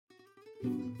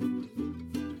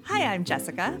Hi, I'm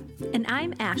Jessica. And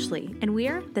I'm Ashley, and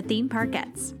we're the Theme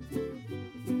Parkettes.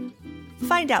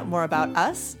 Find out more about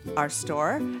us, our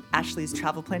store, Ashley's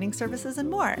travel planning services, and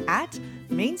more at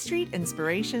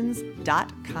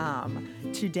mainstreetinspirations.com.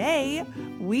 Today,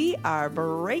 we are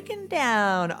breaking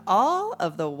down all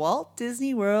of the Walt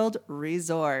Disney World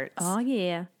resorts. Oh,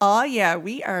 yeah. Oh, yeah.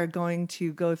 We are going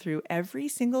to go through every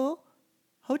single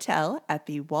hotel at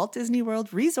the Walt Disney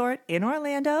World Resort in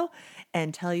Orlando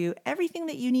and tell you everything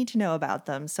that you need to know about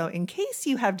them. So in case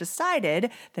you have decided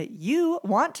that you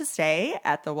want to stay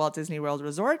at the Walt Disney World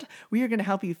Resort, we are going to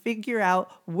help you figure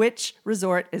out which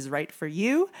resort is right for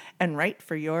you and right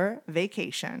for your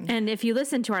vacation. And if you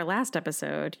listen to our last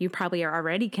episode, you probably are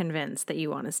already convinced that you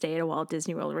want to stay at a Walt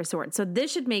Disney World Resort. So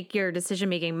this should make your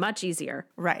decision-making much easier.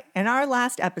 Right. In our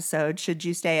last episode, Should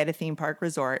You Stay at a Theme Park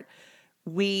Resort?,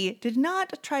 we did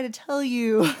not try to tell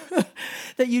you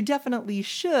that you definitely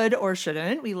should or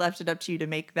shouldn't. We left it up to you to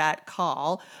make that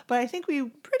call. But I think we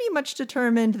pretty much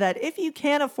determined that if you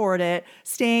can't afford it,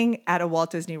 staying at a Walt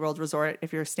Disney World Resort,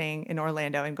 if you're staying in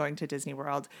Orlando and going to Disney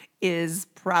World, is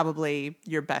probably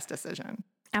your best decision.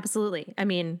 Absolutely. I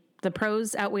mean, the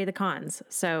pros outweigh the cons.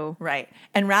 So right.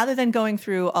 And rather than going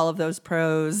through all of those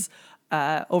pros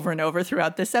over and over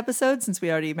throughout this episode, since we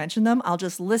already mentioned them, I'll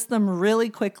just list them really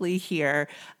quickly here,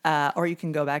 or you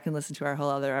can go back and listen to our whole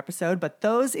other episode. But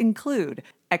those include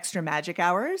extra magic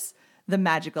hours, the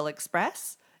Magical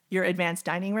Express, your advanced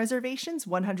dining reservations,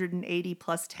 180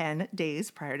 plus 10 days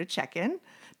prior to check-in.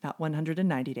 Not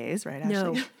 190 days, right,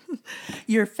 Ashley? No.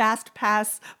 Your Fast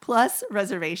Pass Plus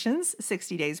reservations,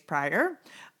 60 days prior.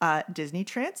 Disney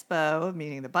Transpo,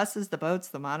 meaning the buses, the boats,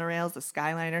 the monorails, the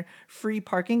Skyliner, free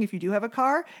parking if you do have a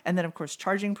car, and then, of course,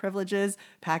 charging privileges,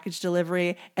 package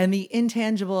delivery, and the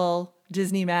intangible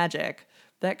Disney magic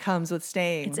that comes with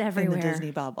staying it's everywhere. in the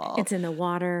Disney bubble. It's in the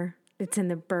water. It's in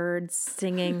the birds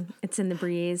singing. It's in the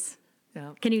breeze.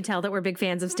 Yeah. Can you tell that we're big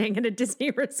fans of staying at a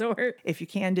Disney resort? If you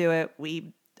can do it,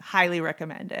 we highly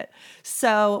recommend it.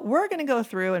 So we're going to go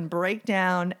through and break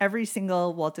down every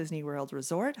single Walt Disney World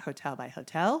resort, hotel by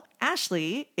hotel.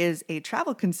 Ashley is a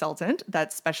travel consultant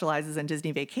that specializes in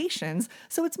Disney vacations,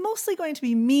 so it's mostly going to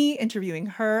be me interviewing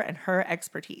her and her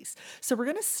expertise. So we're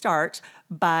going to start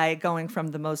by going from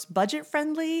the most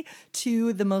budget-friendly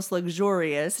to the most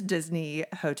luxurious Disney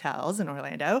hotels in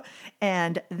Orlando,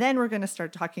 and then we're going to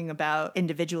start talking about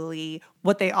individually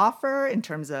what they offer in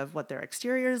terms of what their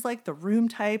exterior is like, the room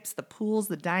types, the pools,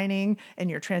 the dining, and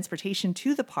your transportation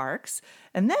to the parks.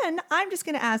 And then I'm just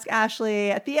going to ask Ashley,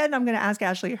 at the end, I'm going to ask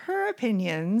Ashley her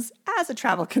opinions as a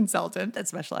travel consultant that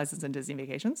specializes in Disney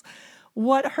vacations,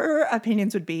 what her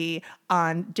opinions would be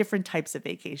on different types of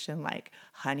vacation, like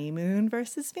honeymoon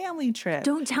versus family trip.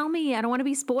 Don't tell me. I don't want to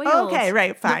be spoiled. Okay,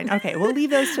 right, fine. Okay, we'll leave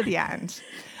those to the end.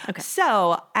 Okay.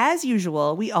 So, as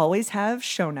usual, we always have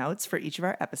show notes for each of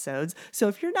our episodes. So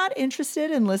if you're not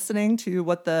interested in listening to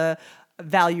what the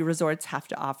value resorts have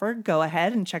to offer, go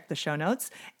ahead and check the show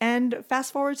notes and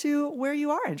fast forward to where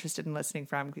you are interested in listening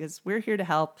from, because we're here to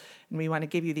help and we want to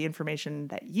give you the information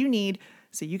that you need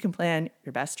so you can plan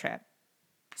your best trip.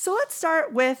 So let's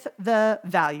start with the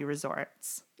value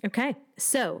resorts. Okay.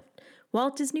 So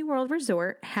Walt Disney World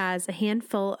Resort has a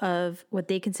handful of what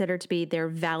they consider to be their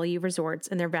value resorts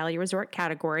in their value resort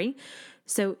category.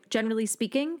 So generally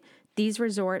speaking, these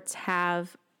resorts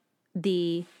have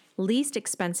the least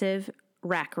expensive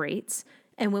rack rates.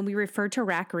 And when we refer to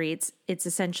rack rates, it's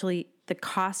essentially the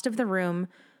cost of the room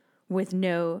with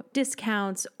no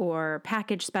discounts or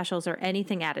package specials or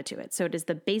anything added to it. So it is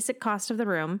the basic cost of the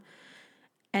room.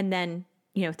 And then,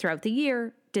 throughout the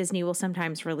year, Disney will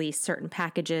sometimes release certain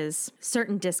packages,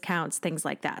 certain discounts, things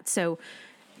like that. So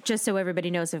just so everybody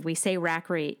knows, if we say rack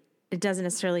rate, it doesn't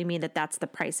necessarily mean that that's the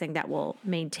pricing that will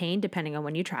maintain depending on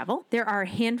when you travel. There are a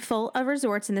handful of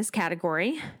resorts in this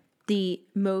category. The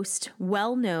most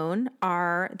well-known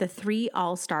are the 3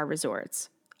 All-Star resorts: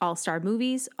 All-Star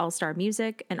Movies, All-Star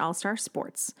Music, and All-Star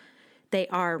Sports. They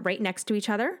are right next to each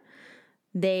other.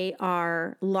 They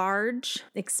are large,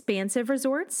 expansive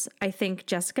resorts. I think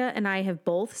Jessica and I have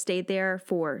both stayed there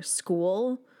for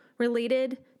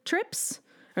school-related trips.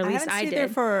 Or at least I did. There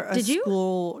for a did you?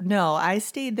 School. No, I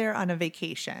stayed there on a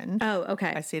vacation. Oh,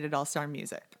 okay. I stayed at All-Star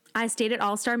Music. I stayed at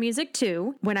All-Star Music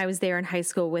too when I was there in high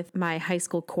school with my high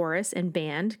school chorus and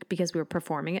band because we were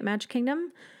performing at Magic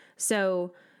Kingdom.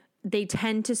 So they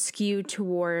tend to skew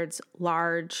towards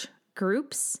large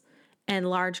groups and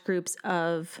large groups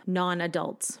of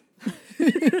non-adults.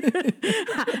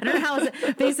 I don't know how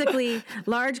it's basically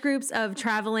large groups of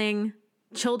traveling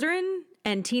children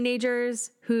and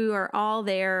teenagers who are all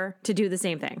there to do the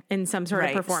same thing in some sort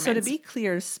of performance. So to be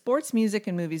clear, sports, music,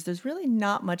 and movies, there's really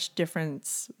not much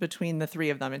difference between the three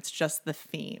of them. It's just the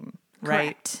theme,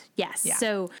 right? Correct. Yes. Yeah.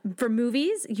 So for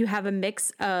movies, you have a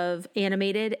mix of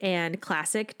animated and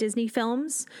classic Disney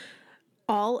films.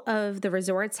 All of the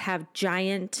resorts have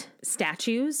giant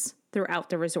statues throughout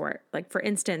the resort. Like, for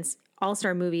instance,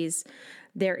 All-Star Movies,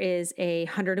 there is a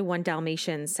 101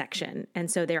 Dalmatians section.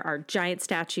 And so there are giant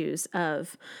statues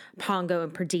of Pongo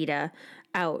and Perdita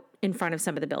out in front of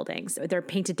some of the buildings. They're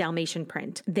painted Dalmatian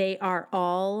print. They are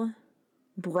all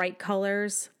bright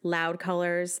colors, loud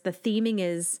colors. The theming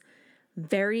is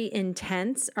very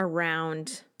intense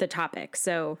around the topic.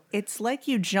 So it's like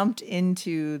you jumped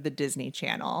into the Disney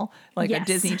Channel, like Yes. a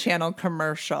Disney Channel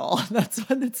commercial. That's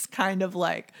what it's kind of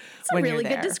like. it's a really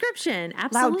good description.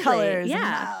 Absolutely. colors and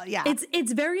Yeah. loud- yeah.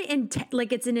 It's very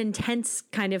like it's an intense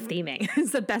kind of theming.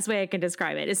 It's the best way I can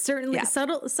describe it. It's certainly Yeah.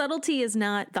 subtlety is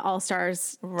not the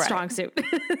All-Stars strong suit.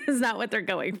 It's not what they're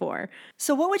going for.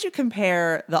 So what would you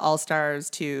compare the All-Stars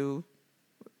to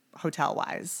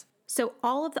hotel-wise? So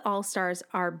all of the All-Stars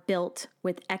are built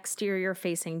with exterior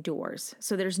facing doors.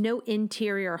 So there's no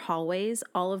interior hallways.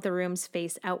 All of the rooms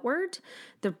face outward.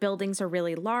 The buildings are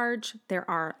really large. There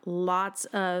are lots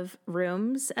of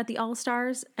rooms at the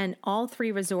All-Stars, and all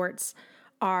three resorts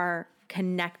are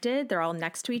connected. They're all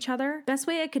next to each other. Best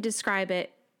way I could describe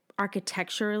it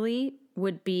architecturally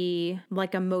would be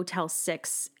like a Motel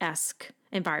 6-esque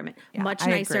environment. Much I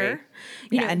nicer. agree.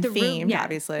 Yeah, and themed,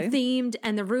 obviously. Themed,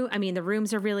 and the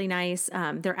rooms are really nice.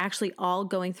 They're actually all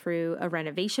going through a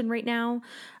renovation right now,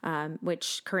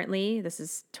 which currently, this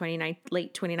is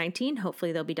late 2019.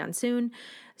 Hopefully they'll be done soon.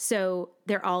 So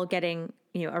they're all getting,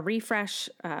 a refresh,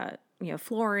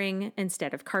 flooring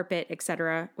instead of carpet,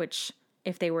 etc., which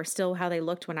if they were still how they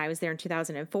looked when I was there in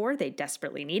 2004, they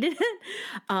desperately needed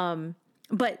it.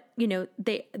 But,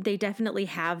 they definitely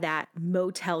have that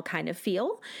motel kind of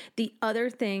feel. The other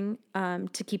thing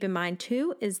to keep in mind,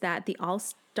 too, is that the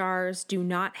All-Stars do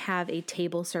not have a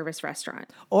table service restaurant.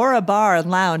 Or a bar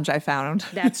and lounge, I found.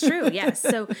 That's true, yes.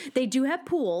 So they do have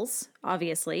pools,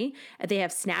 obviously. They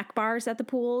have snack bars at the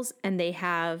pools, and they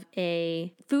have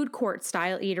a food court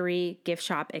style eatery, gift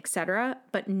shop, etc.,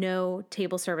 but no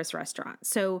table service restaurant.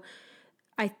 So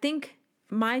I think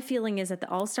my feeling is that the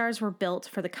All-Stars were built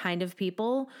for the kind of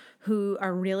people who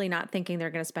are really not thinking they're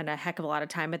going to spend a heck of a lot of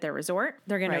time at their resort.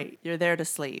 They're going to, You're there to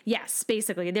sleep. yes,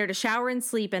 basically they're to shower and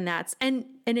sleep, and and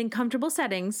in comfortable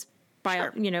settings.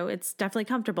 It's definitely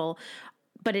comfortable,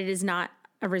 but it is not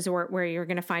a resort where you're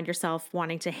going to find yourself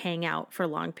wanting to hang out for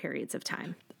long periods of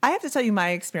time. I have to tell you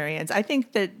my experience. I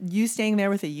think that you staying there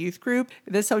with a youth group,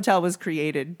 this hotel was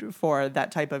created for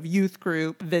that type of youth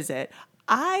group visit.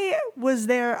 I was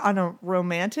there on a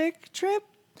romantic trip.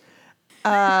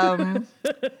 And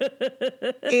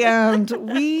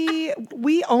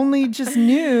we only just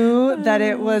knew that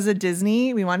it was a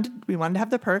Disney. We wanted to have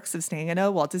the perks of staying in a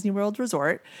Walt Disney World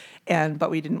resort,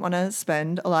 but we didn't want to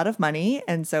spend a lot of money,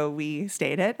 and so we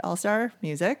stayed at All-Star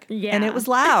Music. Yeah. And it was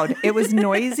loud. It was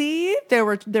noisy. There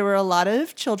were a lot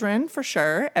of children for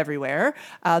sure everywhere.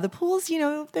 The pools,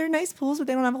 they're nice pools, but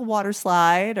they don't have a water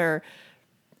slide or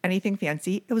anything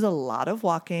fancy. It was a lot of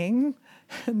walking,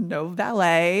 no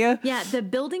valet. Yeah, the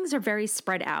buildings are very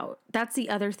spread out. That's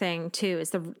the other thing too, is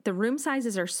the room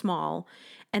sizes are small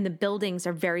and the buildings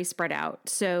are very spread out.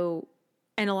 So,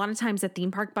 and a lot of times the theme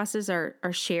park buses are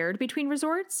shared between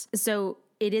resorts. So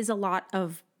it is a lot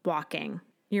of walking.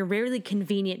 You're rarely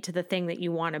convenient to the thing that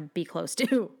you want to be close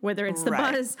to, whether it's the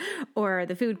bus or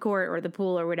the food court or the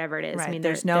pool or whatever it is. Right. I mean,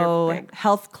 there's they're no big.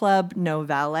 health club, no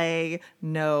valet,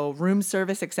 no room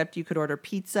service, except you could order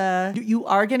pizza. You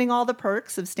are getting all the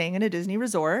perks of staying in a Disney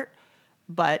resort,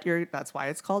 but that's why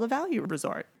it's called a value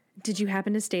resort. Did you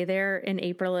happen to stay there in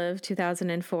April of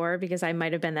 2004? Because I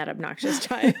might have been that obnoxious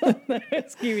child that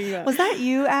was keeping you up. Was that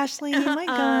you, Ashley? Oh my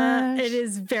gosh. It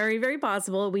is very, very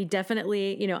possible. We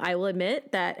definitely, I will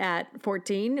admit that at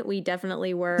 14, we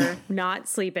definitely were not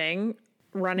sleeping,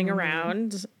 running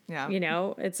around.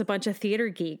 Yeah. It's a bunch of theater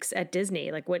geeks at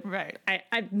Disney. Like what? Right.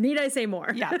 Need I say more?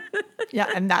 Yeah. Yeah.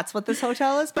 And that's what this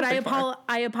hotel is. But for.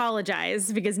 I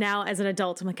apologize because now as an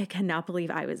adult, I'm like, I cannot believe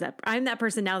I'm that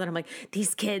person now that I'm like,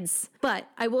 these kids. But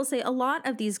I will say a lot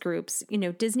of these groups,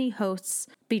 Disney hosts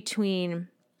between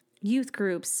youth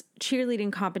groups,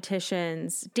 cheerleading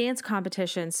competitions, dance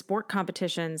competitions, sport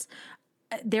competitions.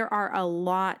 There are a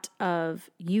lot of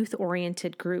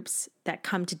youth-oriented groups that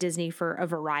come to Disney for a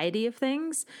variety of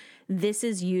things. This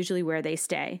is usually where they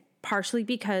stay, partially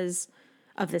because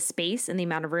of the space and the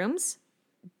amount of rooms,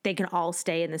 they can all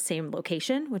stay in the same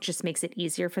location, which just makes it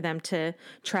easier for them to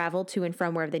travel to and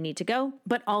from wherever they need to go.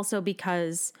 But also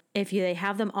because if they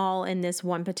have them all in this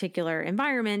one particular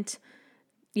environment,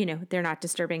 they're not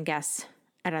disturbing guests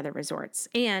at other resorts.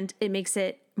 And it makes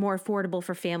it more affordable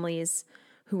for families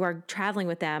who are traveling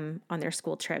with them on their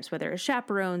school trips, whether it's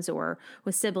chaperones or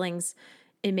with siblings.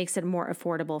 It makes it more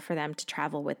affordable for them to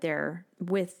travel with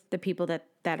the people that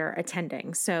are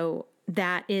attending. So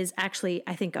that is actually,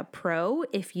 I think, a pro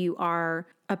if you are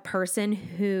a person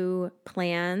who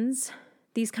plans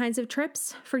these kinds of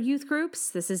trips for youth groups.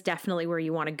 This is definitely where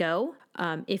you want to go.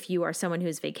 If you are someone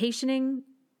who's vacationing,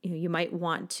 you might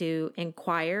want to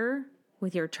inquire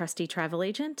with your trusty travel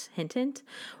agent, hint, hint,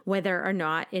 whether or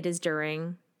not it is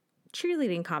during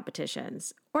cheerleading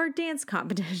competitions or dance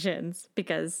competitions,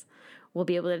 because we'll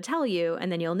be able to tell you,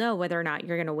 and then you'll know whether or not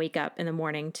you're going to wake up in the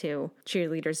morning to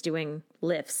cheerleaders doing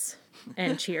lifts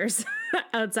and cheers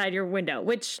outside your window,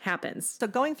 which happens. So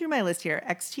going through my list here,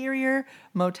 exterior,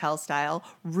 motel style,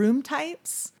 room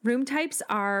types. Room types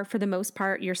are, for the most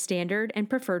part, your standard and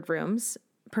preferred rooms.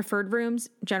 Preferred rooms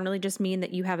generally just mean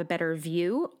that you have a better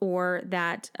view or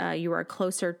that you are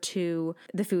closer to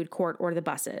the food court or the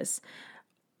buses.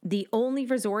 The only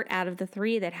resort out of the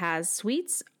three that has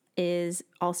suites is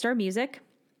All Star Music.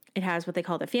 It has what they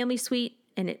call the family suite,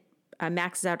 and it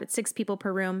maxes out at 6 people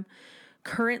per room.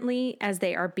 Currently, as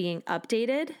they are being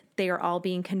updated, they are all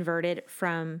being converted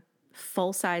from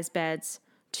full-size beds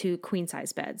to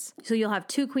queen-size beds. So you'll have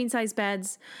 2 queen-size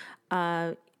beds.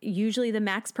 Usually the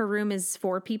max per room is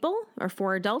 4 people, or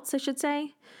 4 adults, I should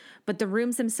say. But the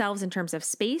rooms themselves, in terms of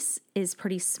space, is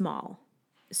pretty small.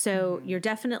 So you're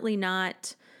definitely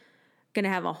not going to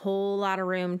have a whole lot of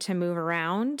room to move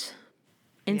around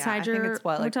inside your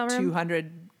hotel room. I think it's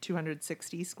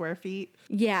 260 square feet.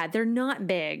 Yeah, they're not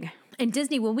big. And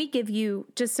Disney, when we give you,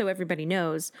 just so everybody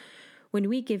knows, when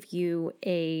we give you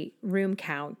a room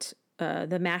count,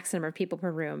 the max number of people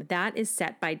per room, that is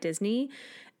set by Disney,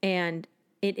 and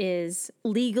it is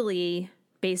legally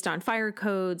based on fire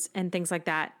codes and things like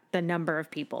that, the number of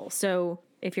people. So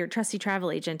if your trusty travel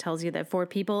agent tells you that 4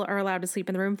 people are allowed to sleep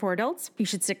in the room, 4 adults, you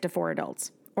should stick to 4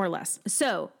 adults or less.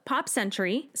 So Pop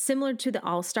Century, similar to the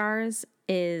All Stars,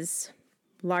 is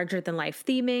larger than life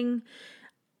theming.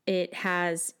 It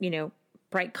has,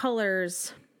 bright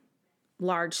colors,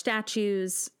 large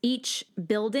statues. Each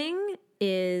building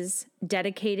is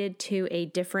dedicated to a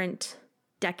different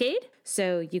decade.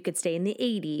 So you could stay in the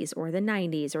 80s or the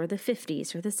 90s or the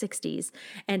 50s or the 60s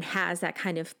and has that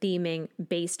kind of theming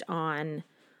based on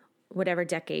whatever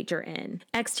decade you're in.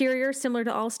 Exterior, similar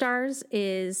to All Stars,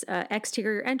 is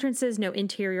exterior entrances, no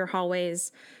interior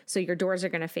hallways. So your doors are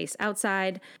going to face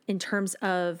outside. In terms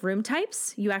of room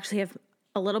types, you actually have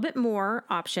a little bit more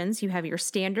options. You have your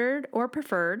standard or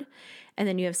preferred, and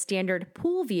then you have standard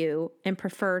pool view and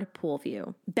preferred pool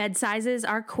view. Bed sizes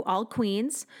are all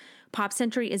queens. Pop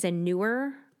Century is a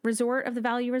newer resort of the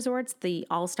value resorts. The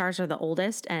All Stars are the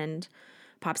oldest, and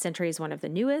Pop Century is one of the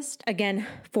newest. Again,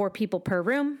 4 people per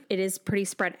room. It is pretty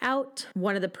spread out.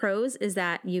 One of the pros is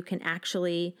that you can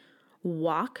actually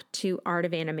walk to Art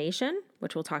of Animation,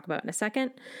 which we'll talk about in a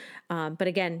second. But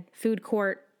again, food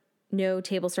court, no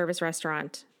table service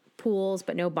restaurant, pools,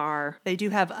 but no bar. They do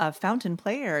have a fountain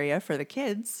play area for the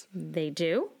kids. They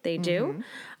do.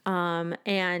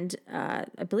 And I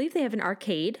believe they have an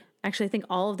arcade. Actually, I think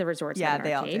all of the resorts have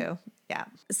an arcade. Yeah, they all do. Yeah.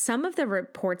 Some of the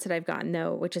reports that I've gotten,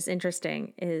 though, which is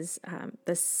interesting, is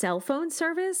the cell phone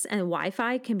service and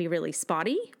Wi-Fi can be really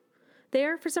spotty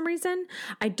there for some reason.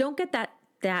 I don't get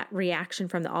that reaction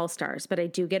from the All Stars, but I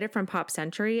do get it from Pop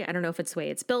Century. I don't know if it's the way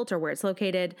it's built or where it's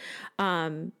located.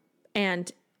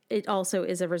 And it also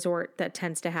is a resort that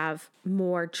tends to have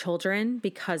more children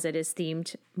because it is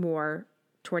themed more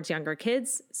towards younger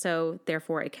kids. So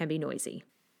therefore, it can be noisy.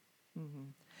 Mm-hmm.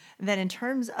 Then in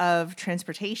terms of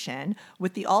transportation,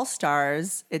 with the All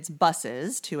Stars, it's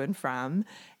buses to and from,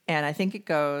 and I think it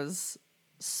goes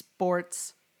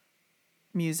sports,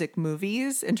 music,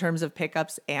 movies in terms of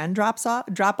pickups and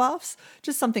drop-offs.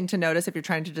 Just something to notice if you're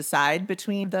trying to decide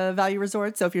between the value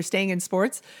resorts. So if you're staying in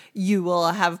sports, you will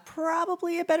have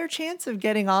probably a better chance of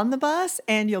getting on the bus,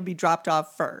 and you'll be dropped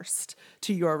off first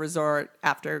to your resort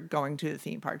after going to the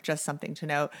theme park. Just something to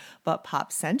note. But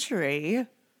Pop Century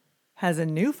has a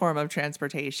new form of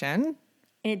transportation.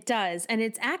 It does. And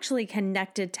it's actually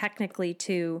connected technically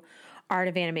to Art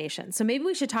of Animation. So maybe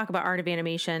we should talk about Art of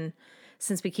Animation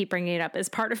since we keep bringing it up as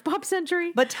part of Pop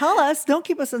Century. But tell us, don't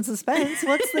keep us in suspense.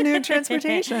 What's the new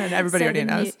transportation? Everybody already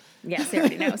knows. Yes, they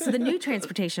already know. So the new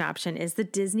transportation option is the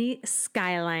Disney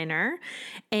Skyliner.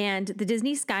 And the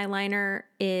Disney Skyliner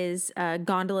is a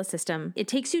gondola system. It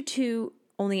takes you to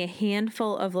only a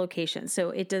handful of locations.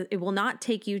 So it will not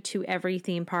take you to every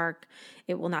theme park.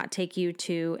 It will not take you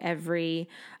to every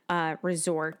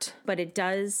resort, but it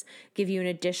does give you an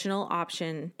additional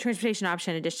option, transportation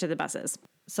option, in addition to the buses.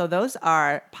 So those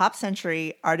are Pop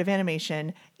Century, Art of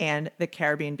Animation, and the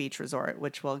Caribbean Beach Resort,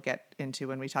 which we'll get into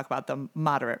when we talk about the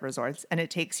moderate resorts. And it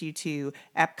takes you to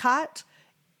Epcot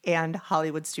and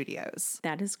Hollywood Studios.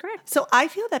 That is correct. So I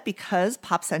feel that because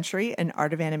Pop Century and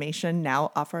Art of Animation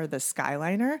now offer the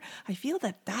Skyliner, I feel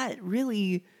that that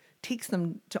really takes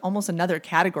them to almost another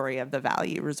category of the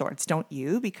value resorts, don't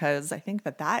you? Because I think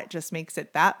that that just makes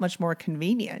it that much more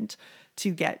convenient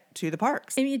to get to the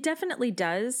parks. I mean, it definitely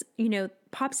does. You know,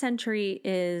 Pop Century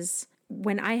is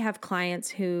when I have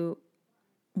clients who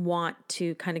want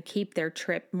to kind of keep their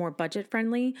trip more budget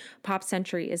friendly, Pop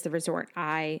Century is the resort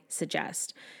I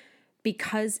suggest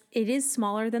because it is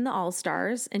smaller than the All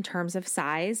Stars in terms of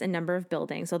size and number of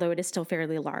buildings, although it is still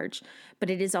fairly large, but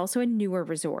it is also a newer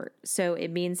resort. So it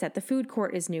means that the food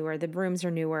court is newer, the rooms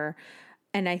are newer.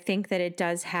 And I think that it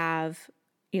does have,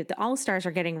 you know, the All Stars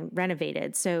are getting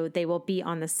renovated, so they will be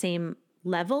on the same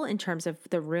level in terms of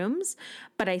the rooms.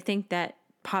 But I think that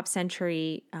Pop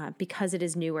Century, because it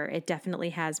is newer, it definitely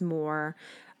has more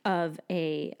of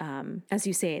a, as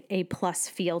you say, a plus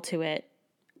feel to it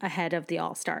ahead of the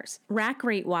All Stars. Rack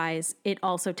rate wise, it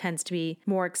also tends to be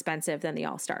more expensive than the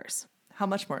All Stars. How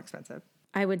much more expensive?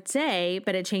 I would say,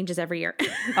 but it changes every year.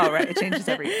 Oh, right. It changes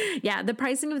every year. Yeah, the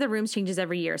pricing of the rooms changes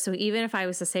every year. So even if I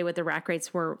was to say what the rack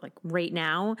rates were like right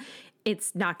now,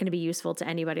 it's not going to be useful to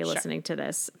anybody listening to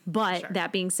this. But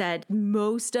that being said,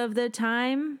 most of the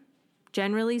time,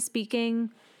 generally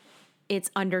speaking, it's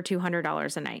under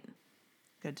 $200 a night.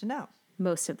 Good to know.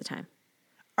 Most of the time.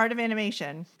 Art of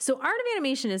Animation. So Art of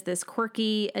Animation is this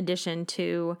quirky addition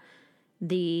to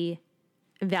the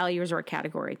value resort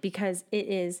category because it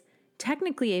is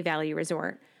technically a value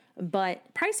resort,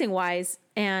 but pricing wise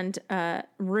and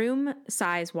room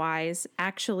size wise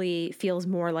actually feels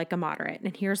more like a moderate.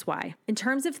 And here's why. In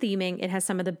terms of theming, it has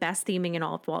some of the best theming in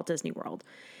all of Walt Disney World.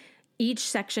 Each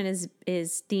section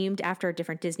is themed after a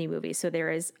different Disney movie. So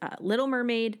there is Little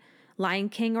Mermaid, Lion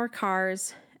King or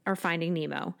Cars, or Finding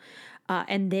Nemo.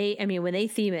 And when they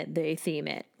theme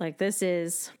it. Like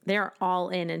they're all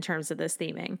in terms of this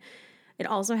theming. It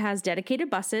also has dedicated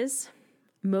buses.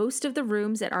 Most of the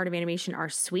rooms at Art of Animation are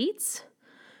suites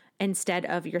instead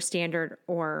of your standard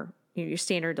or your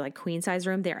standard like queen size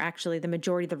room. They're actually, the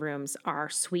majority of the rooms are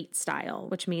suite style,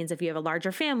 which means if you have a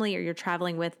larger family or you're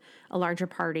traveling with a larger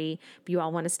party, but you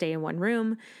all want to stay in one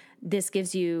room, this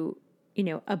gives you,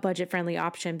 a budget friendly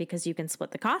option because you can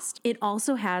split the cost. It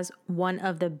also has one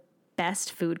of the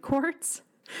best food courts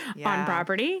on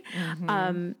property.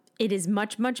 Mm-hmm. It is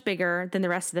much, much bigger than the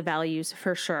rest of the values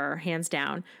for sure, hands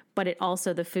down. But it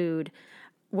also, the food,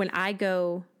 when I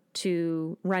go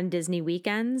to run Disney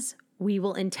weekends, we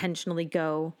will intentionally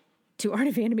go to Art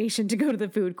of Animation to go to the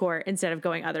food court instead of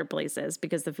going other places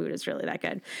because the food is really that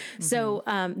good. Mm-hmm. So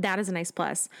that is a nice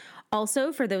plus.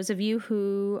 Also, for those of you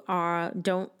who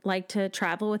don't like to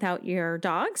travel without your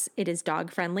dogs, it is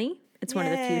dog friendly. It's one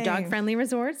of the few dog-friendly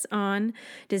resorts on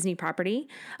Disney property.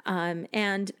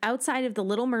 And outside of the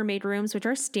Little Mermaid rooms, which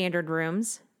are standard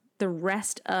rooms, the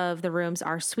rest of the rooms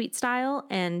are suite style,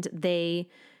 and they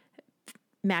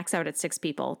max out at 6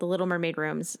 people. The Little Mermaid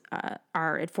rooms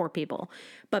are at 4 people.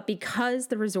 But because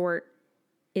the resort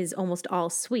is almost all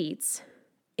suites,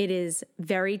 it is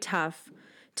very tough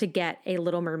to get a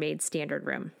Little Mermaid standard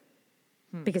room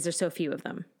because there's so few of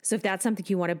them. So if that's something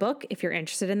you want to book, if you're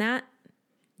interested in that,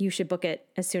 you should book it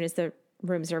as soon as the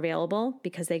rooms are available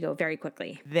because they go very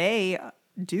quickly. They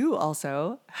do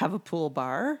also have a pool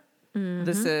bar.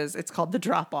 Mm-hmm. It's called the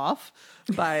Drop Off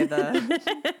by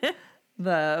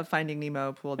the Finding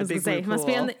Nemo pool, the big blue pool. Must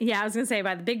be I was going to say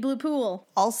by the big blue pool.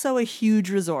 Also a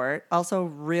huge resort, also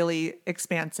really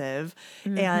expansive.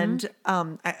 Mm-hmm. And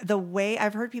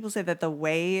I've heard people say that the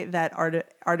way that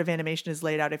Art of Animation is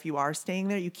laid out, if you are staying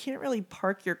there, you can't really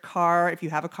park your car, if you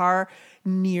have a car,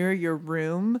 near your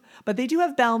room. But they do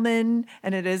have bellmen,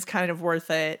 and it is kind of worth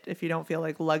it if you don't feel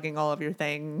like lugging all of your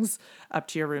things up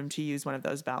to your room to use one of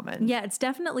those bellmen. Yeah, it's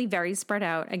definitely very spread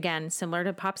out. Again, similar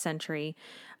to Pop Century.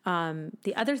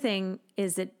 The other thing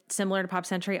is that similar to Pop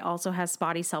Century also has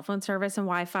spotty cell phone service and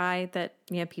Wi-Fi that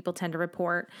people tend to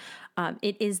report.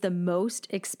 It is the most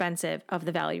expensive of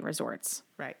the value resorts.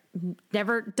 Right.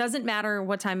 Doesn't matter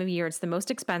what time of year, it's the most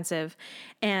expensive.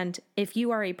 And if you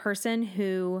are a person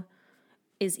who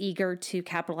is eager to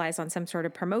capitalize on some sort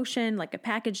of promotion, like a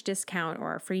package discount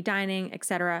or free dining,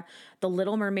 etc., the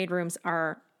Little Mermaid rooms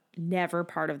are never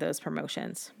part of those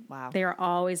promotions. Wow. They are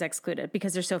always excluded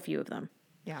because there's so few of them.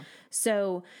 Yeah.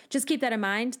 So just keep that in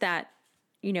mind that,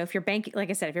 if you're banking, like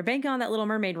I said, if you're banking on that Little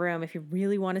Mermaid room, if you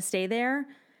really want to stay there,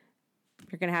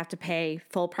 you're going to have to pay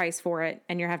full price for it,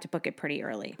 and you're going to have to book it pretty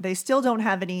early. They still don't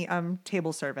have any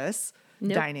table service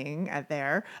dining at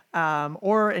there,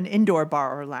 or an indoor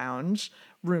bar or lounge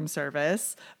room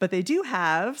service, but they do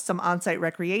have some on-site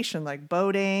recreation like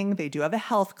boating. They do have a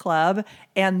health club,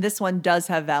 and this one does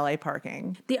have valet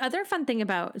parking. The other fun thing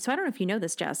so I don't know if you know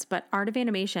this, Jess, but Art of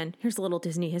Animation, here's a little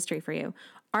Disney history for you.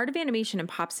 Art of Animation and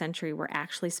Pop Century were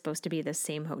actually supposed to be the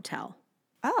same hotel.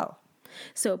 Oh.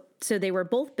 So they were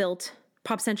both built.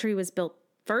 Pop Century was built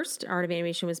first. Art of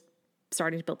Animation was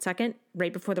starting to build second,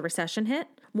 right before the recession hit.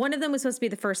 One of them was supposed to be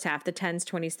the first half, the 10s,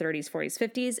 20s, 30s, 40s,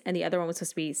 50s, and the other one was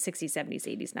supposed to be 60s, 70s,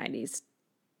 80s, 90s,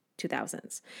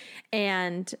 2000s.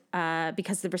 And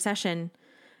because of the recession,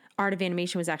 Art of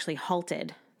Animation was actually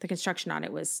halted. The construction on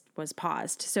it was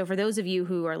paused. So for those of you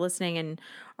who are listening and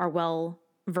are well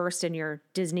versed in your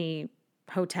Disney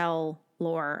hotel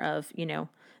lore of,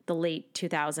 the late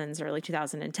 2000s, early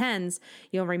 2010s,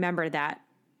 you'll remember that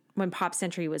when Pop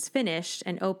Century was finished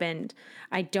and opened,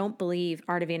 I don't believe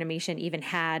Art of Animation even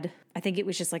had, I think it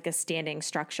was just like a standing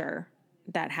structure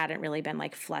that hadn't really been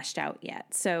like fleshed out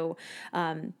yet. So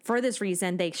for this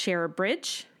reason, they share a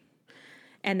bridge,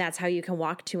 and that's how you can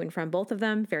walk to and from both of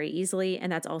them very easily. And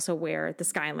that's also where the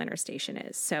Skyliner station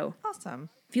is. So Awesome.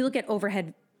 if you look at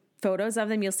overhead photos of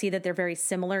them, you'll see that they're very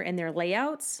similar in their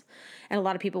layouts. And a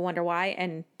lot of people wonder why.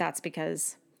 And that's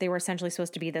because they were essentially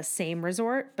supposed to be the same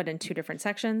resort, but in two different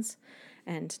sections.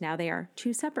 And now they are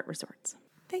two separate resorts.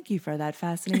 Thank you for that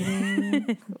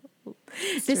fascinating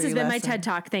This has been my TED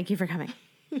Talk. Thank you for coming.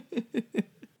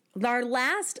 Our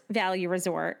last value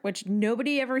resort, which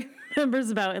nobody ever remembers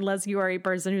about unless you are a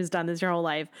person who's done this your whole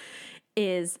life,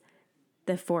 is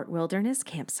the Fort Wilderness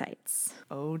campsites.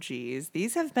 Oh, geez.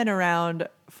 These have been around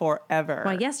forever.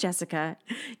 Well, yes, Jessica,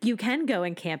 you can go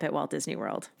and camp at Walt Disney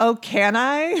World. Oh, can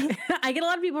I? I get a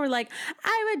lot of people who are like,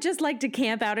 I would just like to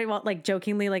camp out at Walt, like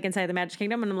jokingly, like inside the Magic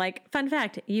Kingdom. And I'm like, fun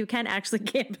fact, you can actually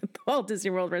camp at the Walt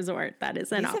Disney World Resort. That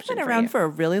is an option. These have been around for a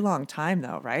really long time,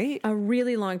 though, right? A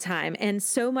really long time. And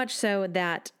so much so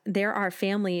that there are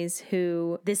families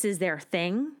who this is their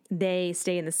thing. They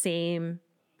stay in the same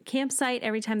campsite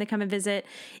every time they come and visit.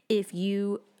 If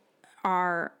you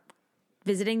are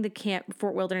visiting the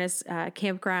Fort Wilderness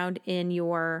campground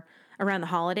around the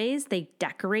holidays, they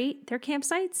decorate their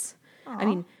campsites. Aww. I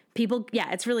mean, people,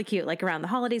 it's really cute. Like around the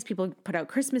holidays, people put out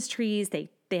Christmas trees. They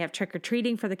have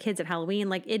trick-or-treating for the kids at Halloween.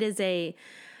 Like it is a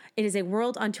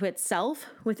world unto itself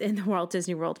within the Walt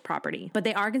Disney World property. But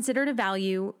they are considered a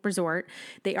value resort.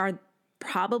 They are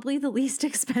probably the least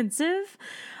expensive.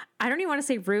 I don't even want to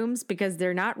say rooms because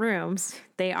they're not rooms.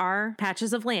 They are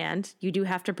patches of land. You do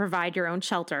have to provide your own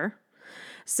shelter.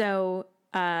 So,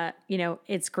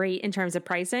 it's great in terms of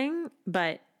pricing,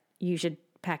 but you should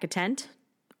pack a tent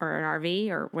or an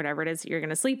RV or whatever it is you're going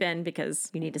to sleep in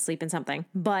because you need to sleep in something.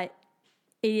 But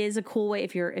it is a cool way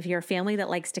if you're a family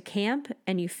that likes to camp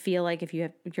and you feel like if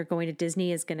you're going to Disney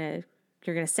you're going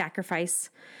to sacrifice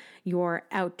your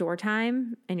outdoor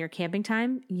time and your camping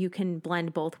time, you can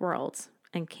blend both worlds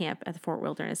and camp at the Fort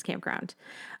Wilderness Campground.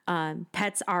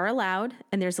 Pets are allowed,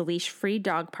 and there's a leash-free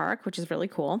dog park, which is really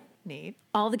cool. Neat.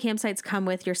 All the campsites come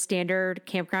with your standard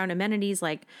campground amenities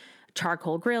like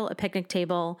charcoal grill, a picnic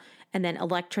table, and then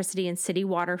electricity and city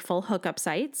water full hookup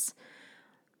sites.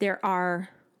 There are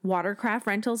watercraft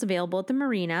rentals available at the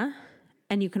marina,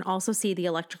 and you can also see the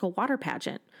electrical water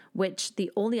pageant, which the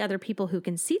only other people who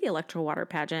can see the electrical water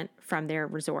pageant from their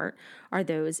resort are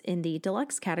those in the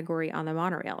deluxe category on the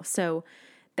monorail. So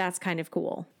that's kind of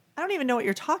cool. I don't even know what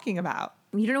you're talking about.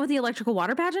 You don't know what the electrical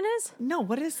water pageant is? No,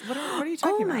 what are you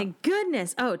talking about? Oh my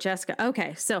goodness. Oh, Jessica.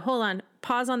 Okay. So hold on.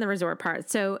 Pause on the resort part.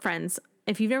 So friends,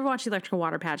 if you've never watched the electrical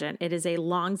water pageant, it is a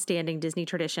long-standing Disney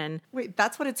tradition. Wait,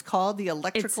 that's what it's called? The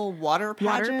electrical water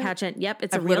pageant? Water pageant. Yep.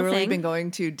 It's I've a real literally thing. been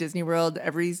going to Disney World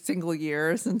every single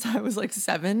year since I was like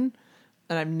 7,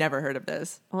 and I've never heard of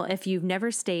this. Well, if you've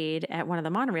never stayed at one of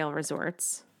the monorail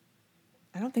resorts.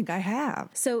 I don't think I have.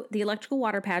 So the electrical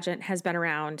water pageant has been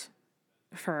around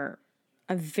for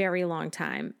a very long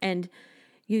time. And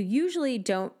you usually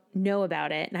don't know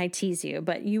about it, and I tease you,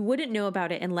 but you wouldn't know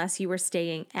about it unless you were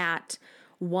staying at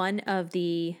one of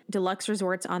the deluxe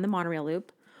resorts on the monorail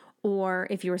loop, or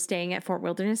if you were staying at Fort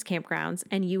Wilderness Campgrounds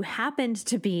and you happened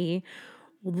to be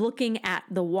looking at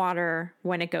the water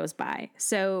when it goes by.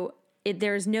 So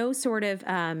there's no sort of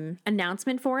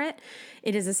announcement for it.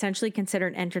 It is essentially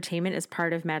considered entertainment as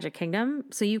part of Magic Kingdom.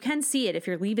 So you can see it. If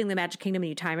you're leaving the Magic Kingdom and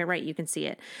you time it right, you can see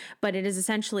it. But it is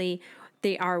essentially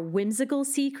They are whimsical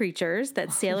sea creatures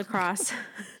that sail across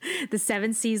the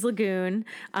Seven Seas Lagoon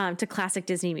to classic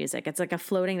Disney music. It's like a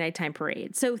floating nighttime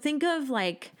parade. So think of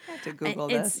like... I have to Google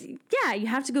this. Yeah, you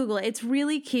have to Google it. It's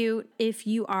really cute if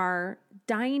you are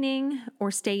dining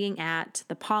or staying at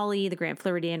the Poly, the Grand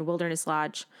Floridian, Wilderness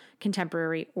Lodge,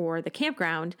 Contemporary, or the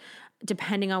campground.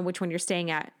 Depending on which one you're staying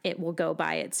at, it will go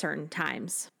by at certain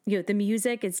times. The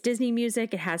music, it's Disney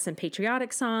music. It has some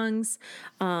patriotic songs.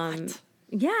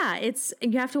 Yeah,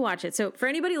 you have to watch it. So for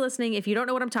anybody listening, if you don't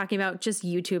know what I'm talking about, just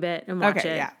YouTube it and watch it.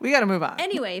 Okay, yeah, we got to move on.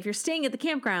 Anyway, if you're staying at the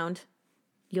campground,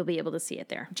 you'll be able to see it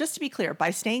there. Just to be clear,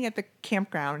 by staying at the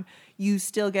campground, you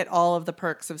still get all of the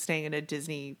perks of staying in a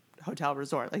Disney hotel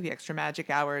resort, like the extra magic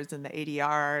hours and the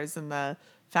ADRs and the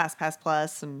Fast Pass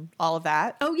Plus and all of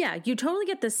that. Oh, yeah. You totally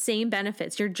get the same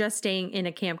benefits. You're just staying in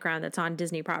a campground that's on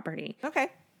Disney property. Okay.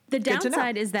 The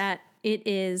downside is that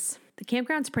the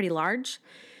campground's pretty large.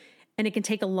 And it can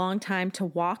take a long time to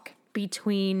walk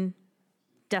between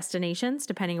destinations,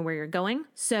 depending on where you're going.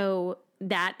 So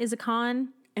that is a con.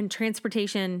 And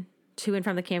transportation to and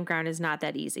from the campground is not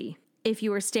that easy. If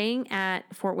you are staying at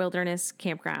Fort Wilderness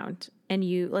Campground and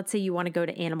let's say you want to go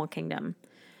to Animal Kingdom,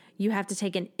 you have to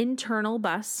take an internal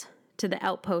bus to the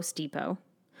Outpost Depot.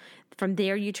 From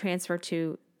there, you transfer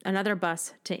to another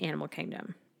bus to Animal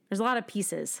Kingdom. There's a lot of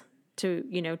pieces to,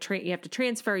 you have to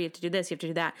transfer, you have to do this, you have to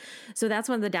do that. So that's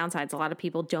one of the downsides a lot of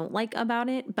people don't like about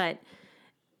it. But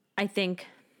I think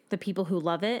the people who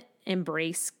love it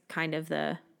embrace kind of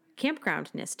the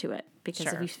campgroundness to it.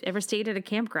 Because if you've ever stayed at a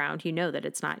campground, you know that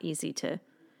it's not easy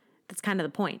that's kind of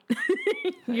the point.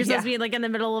 You're supposed to be like in the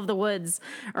middle of the woods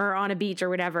or on a beach or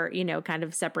whatever, kind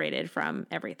of separated from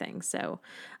everything. So,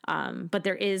 but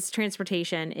there is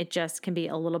transportation. It just can be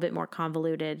a little bit more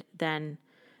convoluted than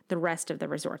the rest of the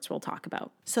resorts we'll talk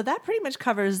about. So that pretty much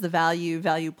covers the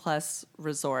value plus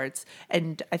resorts.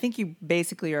 And I think you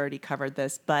basically already covered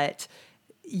this, but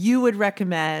you would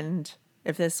recommend,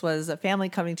 if this was a family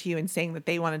coming to you and saying that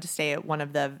they wanted to stay at one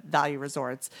of the value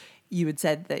resorts, you had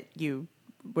said that you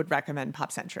would recommend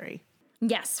Pop Century.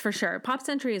 Yes, for sure. Pop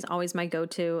Century is always my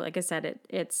go-to. Like I said,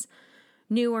 it's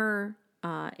newer.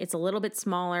 It's a little bit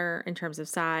smaller in terms of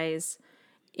size.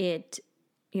 It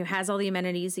has all the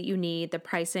amenities that you need. The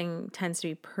pricing tends to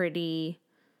be pretty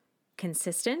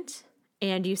consistent,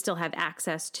 and you still have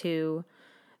access to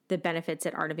the benefits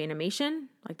at Art of Animation,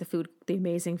 like the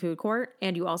amazing food court,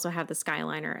 and you also have the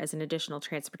Skyliner as an additional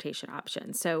transportation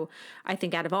option. So I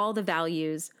think out of all the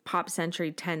values, Pop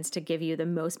Century tends to give you the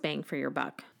most bang for your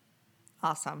buck.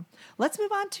 Awesome. Let's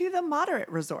move on to the moderate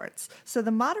resorts. So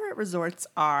the moderate resorts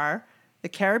are the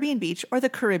Caribbean Beach or the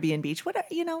Caribbean Beach,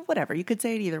 whatever. You could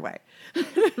say it either way.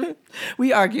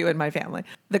 We argue in my family.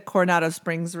 The Coronado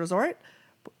Springs Resort,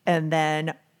 and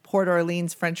then Port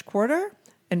Orleans French Quarter,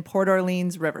 and Port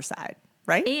Orleans Riverside,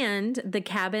 right? And the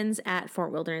cabins at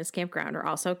Fort Wilderness Campground are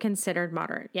also considered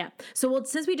moderate. Yeah. So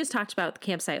since we just talked about the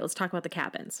campsite, let's talk about the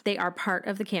cabins. They are part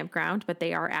of the campground, but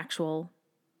they are actual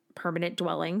permanent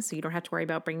dwellings. So you don't have to worry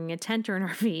about bringing a tent or an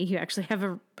RV. You actually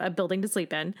have a building to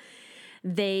sleep in.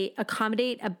 They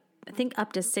accommodate, I think,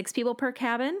 up to 6 people per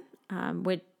cabin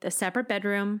with a separate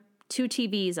bedroom, 2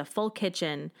 TVs, a full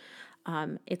kitchen.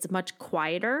 It's much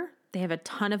quieter. They have a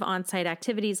ton of on-site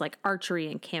activities like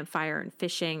archery and campfire and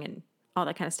fishing and all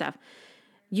that kind of stuff.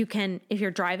 You can, if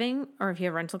you're driving or if you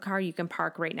have a rental car, you can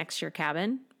park right next to your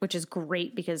cabin, which is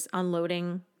great because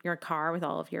unloading your car with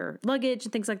all of your luggage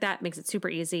and things like that makes it super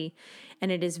easy. And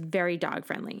it is very dog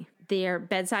friendly. Their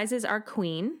bed sizes are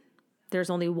queen. There's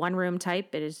only one room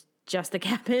type. It is just the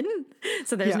cabin.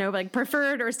 So there's no like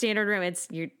preferred or standard room. It's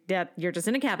you're just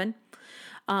in a cabin.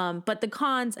 But the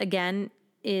cons, again,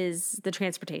 is the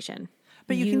transportation.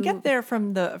 But you can get there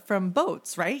from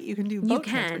boats, right? You can do boat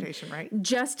transportation, right?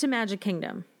 Just to Magic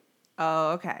Kingdom.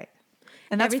 Oh, okay.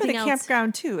 And that's everything for the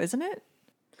campground too, isn't it?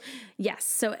 Yes.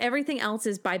 So everything else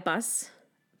is by bus.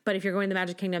 But if you're going to the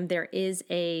Magic Kingdom, there is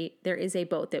a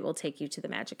boat that will take you to the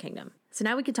Magic Kingdom. So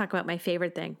now we can talk about my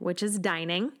favorite thing, which is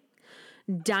dining.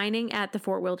 Dining at the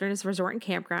Fort Wilderness Resort and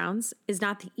Campgrounds is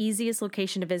not the easiest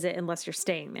location to visit unless you're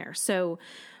staying there. So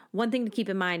one thing to keep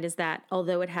in mind is that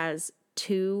although it has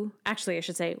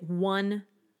one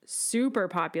super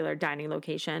popular dining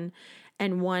location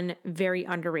and one very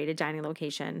underrated dining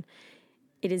location,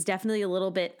 it is definitely a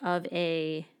little bit of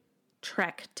a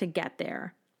trek to get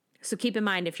there. So keep in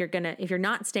mind if you're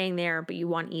not staying there but you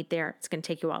want to eat there, it's going to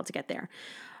take you a while to get there.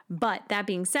 But that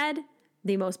being said,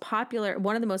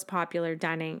 one of the most popular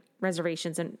dining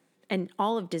reservations in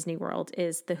all of Disney World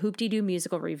is the Hoop-Dee-Doo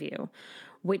Musical Revue,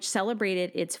 which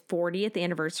celebrated its 40th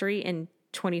anniversary in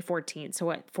 2014. So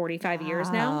what, 45 years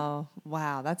now? Oh,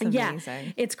 wow. That's Yeah,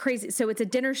 amazing. it's crazy. So it's a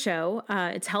dinner show.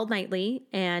 It's held nightly,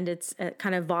 and it's a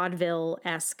kind of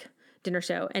vaudeville-esque dinner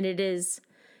show. And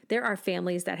there are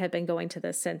families that have been going to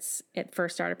this since it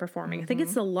first started performing. I think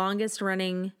it's the longest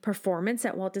running performance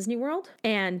at Walt Disney World.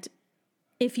 And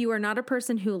if you are not a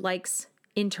person who likes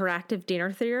interactive dinner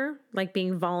theater, like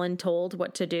being voluntold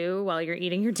what to do while you're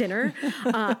eating your dinner,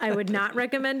 I would not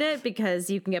recommend it because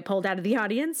you can get pulled out of the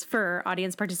audience for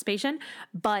audience participation.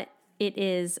 But it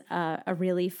is a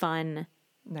really fun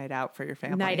Night out for your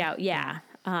family. night out. Yeah.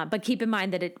 But keep in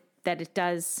mind that it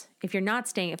does, if you're not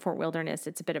staying at Fort Wilderness,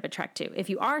 it's a bit of a trek too. If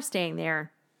you are staying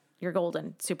there, you're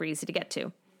golden, super easy to get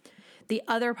to. The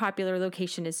other popular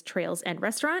location is Trails End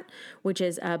Restaurant, which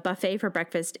is a buffet for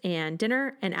breakfast and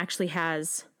dinner and actually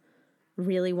has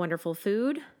really wonderful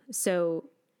food. So,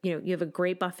 you have a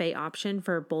great buffet option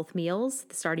for both meals,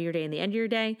 the start of your day and the end of your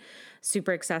day.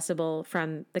 Super accessible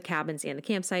from the cabins and the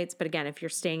campsites. But again, if you're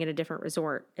staying at a different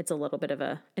resort, it's a little bit of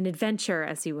an adventure,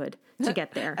 as you would, to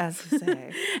get there. As you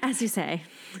say. As you say.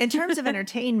 In terms of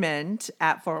entertainment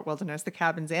at Fort Wilderness, the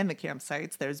cabins and the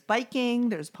campsites, there's biking,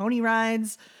 there's pony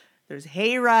rides, there's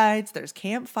hay rides, there's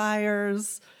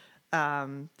campfires.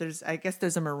 There's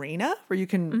a marina where you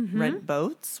can rent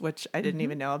boats, which I didn't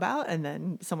even know about. And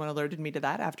then someone alerted me to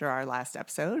that after our last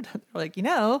episode. They're like,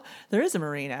 there is a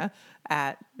marina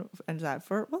at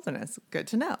Fort Wilderness. Good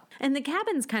to know. And the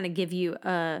cabins kind of give you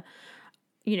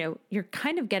you're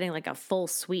kind of getting like a full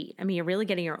suite. I mean, you're really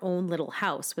getting your own little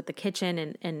house with the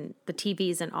kitchen and the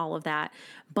TVs and all of that,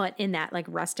 but in that like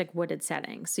rustic wooded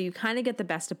setting. So you kind of get the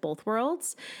best of both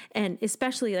worlds. And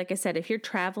especially, like I said, if you're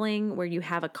traveling where you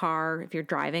have a car, if you're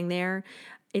driving there,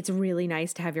 it's really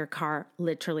nice to have your car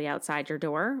literally outside your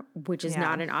door, which is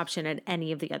not an option at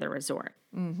any of the other resort.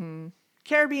 Mm-hmm.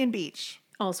 Caribbean Beach.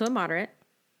 Also a moderate.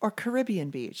 Or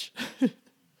Caribbean Beach.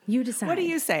 You decide. What do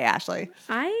you say, Ashley?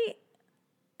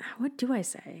 What do I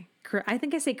say? I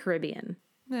think I say Caribbean.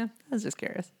 Yeah, I was just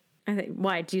curious. I think,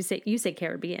 why do you say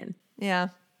Caribbean? Yeah.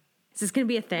 Is this going to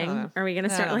be a thing? Are we going to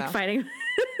start fighting?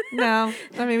 No,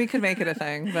 I mean, we could make it a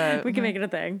thing, but we can make it a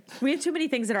thing. We have too many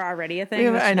things that are already a thing.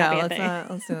 I know.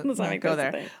 Let's not go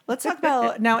there. Let's talk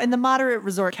about now in the moderate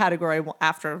resort category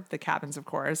after the cabins, of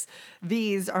course.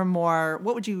 These are more,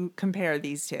 what would you compare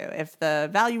these to? If the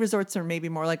value resorts are maybe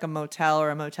more like a motel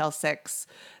or a Motel 6,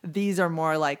 these are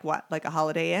more like what? Like a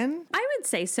Holiday Inn? I would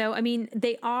say so. I mean,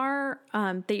 they are,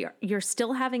 you're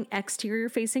still having exterior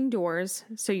facing doors.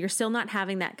 So you're still not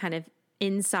having that kind of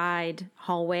inside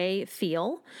hallway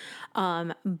feel,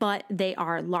 but they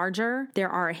are larger. There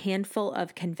are a handful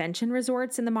of convention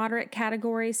resorts in the moderate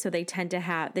category, so they tend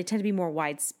to be more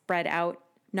widespread out,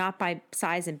 not by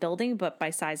size and building, but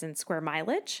by size and square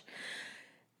mileage.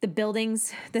 The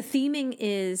buildings, the theming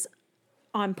is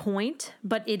on point,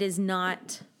 but it is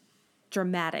not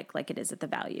dramatic like it is at the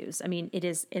values. I mean, it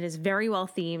is very well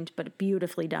themed, but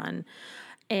beautifully done.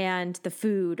 And the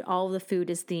food, all of the food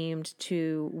is themed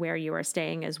to where you are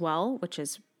staying as well, which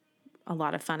is a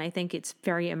lot of fun. I think it's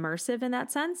very immersive in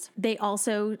that sense. They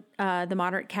also, the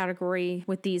moderate category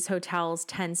with these hotels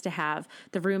the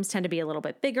rooms tend to be a little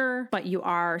bit bigger, but you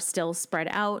are still spread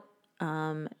out.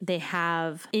 They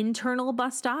have internal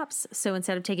bus stops. So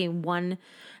instead of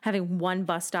having one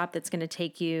bus stop that's going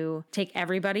to take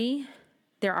everybody,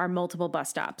 there are multiple bus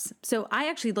stops. So I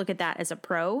actually look at that as a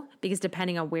pro because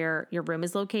depending on where your room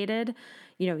is located,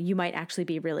 you might actually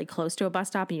be really close to a bus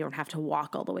stop and you don't have to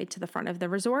walk all the way to the front of the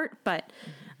resort. But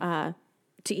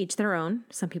to each their own.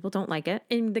 Some people don't like it.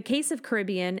 In the case of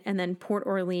Caribbean and then Port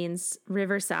Orleans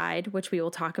Riverside, which we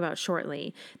will talk about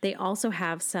shortly, they also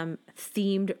have some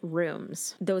themed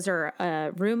rooms. Those are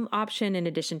a room option in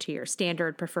addition to your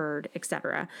standard, preferred,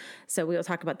 etc. So we will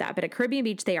talk about that. But at Caribbean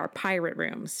Beach, they are pirate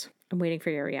rooms. I'm waiting for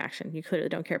your reaction. You clearly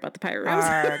don't care about the pirate rooms.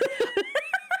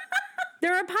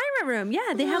 They're a pirate room.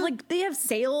 Yeah, they have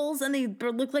sails and they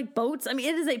look like boats. I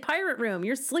mean, it is a pirate room.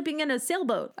 You're sleeping in a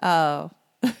sailboat. Oh.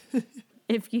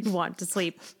 If you want to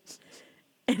sleep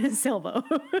in a sailboat.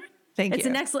 Thank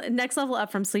you. It's the next level up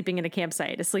from sleeping in a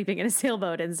campsite to sleeping in a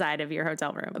sailboat inside of your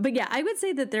hotel room. But yeah, I would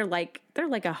say that they're like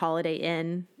a Holiday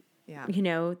Inn.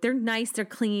 Yeah. They're nice, they're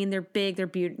clean, they're big, they're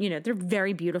beautiful, they're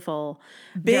very beautiful,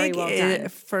 very well done.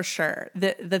 For sure.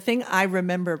 The thing I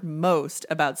remember most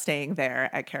about staying there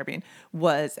at Caribbean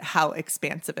was how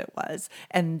expansive it was.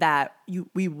 And that you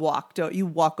walk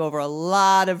over a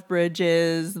lot of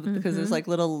bridges because there's like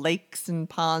little lakes and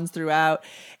ponds throughout.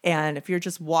 And if you're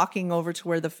just walking over to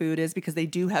where the food is, because they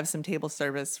do have some table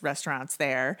service restaurants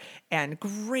there and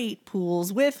great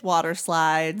pools with water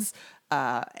slides.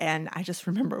 And I just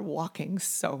remember walking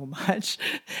so much.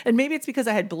 And maybe it's because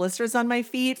I had blisters on my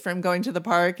feet from going to the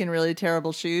park in really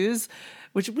terrible shoes,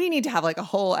 which we need to have like a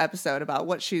whole episode about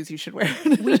what shoes you should wear.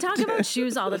 We talk about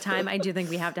shoes all the time. I do think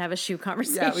we have to have a shoe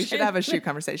conversation. Yeah, we should have a shoe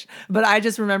conversation. But I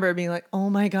just remember being like, oh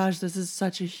my gosh, this is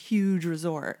such a huge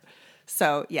resort.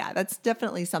 So yeah, that's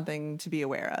definitely something to be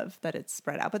aware of, that it's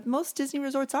spread out. But most Disney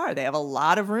resorts are. They have a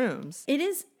lot of rooms. It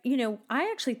is, I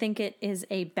actually think it is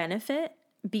a benefit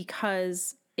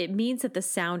because it means that the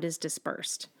sound is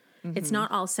dispersed. It's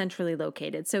not all centrally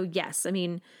located. So yes, I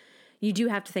mean, you do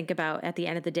have to think about, at the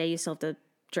end of the day, you still have to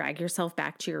drag yourself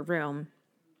back to your room.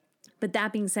 But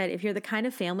that being said, if you're the kind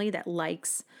of family that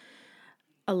likes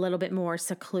a little bit more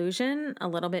seclusion, a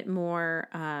little bit more,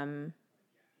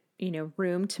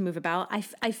 room to move about,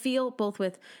 I feel both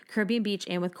with Caribbean Beach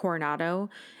and with Coronado,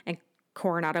 and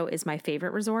Coronado is my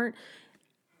favorite resort,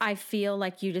 I feel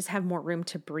like you just have more room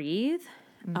to breathe.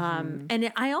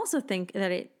 And I also think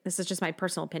that this is just my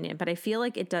personal opinion, but I feel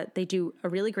like they do a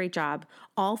really great job.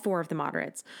 All four of the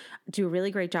moderates do a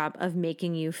really great job of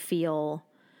making you feel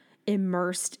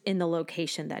immersed in the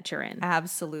location that you're in.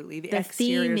 Absolutely. The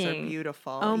exteriors theming. are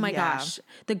beautiful. Oh my gosh.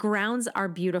 The grounds are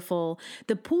beautiful.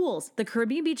 The pools, the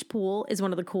Caribbean Beach pool is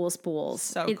one of the coolest pools.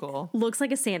 So cool. Looks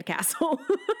like a sandcastle.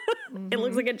 It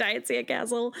looks like a giant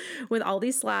sandcastle with all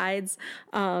these slides.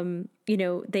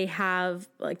 They have,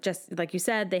 just like you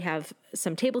said, they have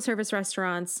some table service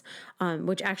restaurants,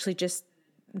 which actually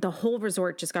the whole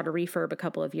resort just got a refurb a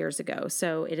couple of years ago.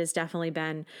 So it has definitely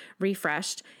been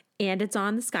refreshed. And it's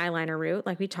on the Skyliner route,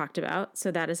 like we talked about. So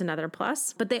that is another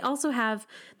plus. But they also have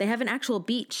an actual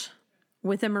beach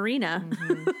with a marina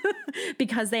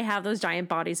because they have those giant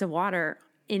bodies of water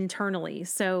internally.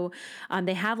 So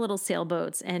they have little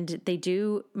sailboats and they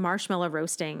do marshmallow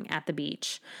roasting at the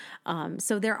beach.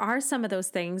 So there are some of those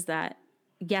things that,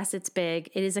 yes, it's big.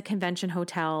 It is a convention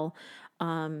hotel,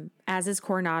 as is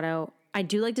Coronado. I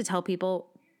do like to tell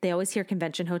people, they always hear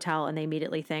convention hotel and they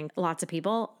immediately think lots of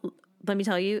people. Let me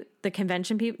tell you, the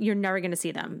convention people, you're never going to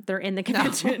see them. They're in the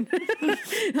convention.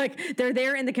 No. They're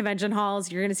there in the convention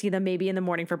halls. You're going to see them maybe in the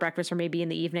morning for breakfast or maybe in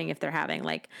the evening if they're having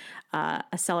a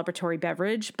celebratory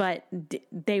beverage, but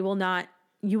you will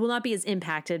not be as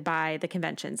impacted by the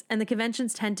conventions. And the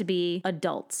conventions tend to be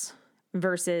adults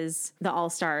versus the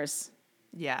all-stars.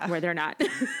 Yeah. Where they're not.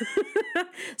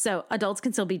 So adults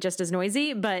can still be just as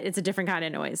noisy, but it's a different kind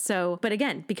of noise. So, but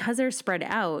again, because they're spread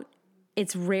out,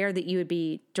 it's rare that you would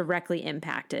be directly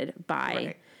impacted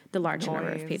by the large number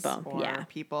of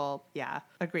people. Yeah.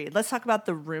 Agreed. Let's talk about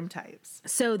the room types.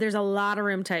 So there's a lot of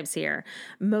room types here.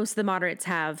 Most of the moderates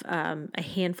have a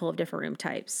handful of different room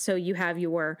types. So you have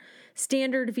your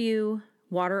standard view,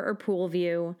 water or pool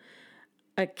view,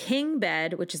 a king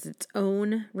bed, which is its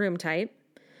own room type,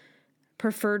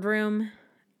 preferred room,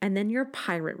 and then your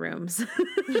pirate rooms,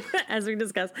 as we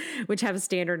discussed, which have a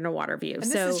standard and a water view. And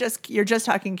this is you're just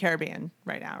talking Caribbean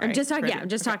right now, right? I'm just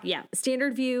talking,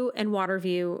 Standard view and water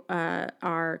view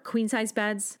are queen size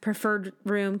beds, preferred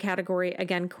room category,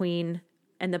 again, queen.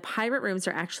 And the pirate rooms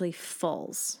are actually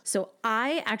fulls. So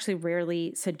I actually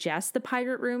rarely suggest the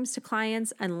pirate rooms to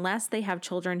clients unless they have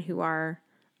children who are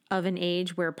of an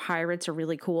age where pirates are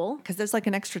really cool. Because there's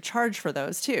an extra charge for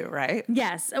those too, right?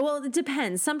 Yes. Well, it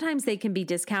depends. Sometimes they can be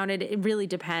discounted. It really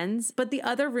depends. But the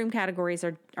other room categories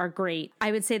are great.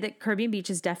 I would say that Caribbean Beach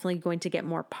is definitely going to get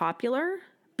more popular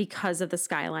because of the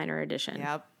Skyliner edition.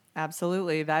 Yep.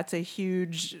 Absolutely. That's a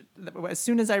huge, as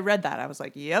soon as I read that, I was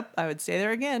like, yep, I would stay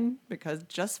there again because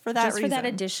just for that reason. Just for that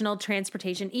additional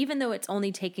transportation, even though it's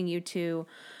only taking you to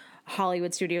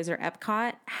Hollywood Studios or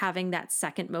Epcot, having that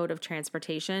second mode of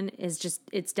transportation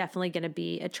it's definitely going to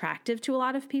be attractive to a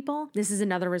lot of people. This is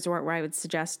another resort where I would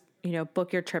suggest,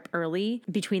 book your trip early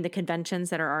between the conventions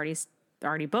that are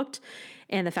already booked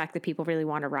and the fact that people really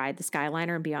want to ride the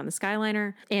Skyliner and be on the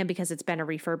Skyliner. And because it's been a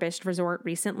refurbished resort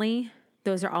recently,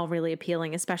 those are all really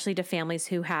appealing, especially to families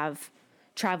who have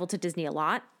traveled to Disney a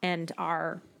lot and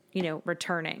are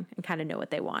returning and kind of know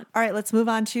what they want. All right, let's move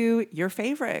on to your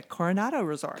favorite, Coronado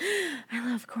Resort. I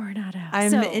love Coronado.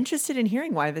 I'm interested in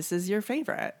hearing why this is your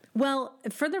favorite. Well,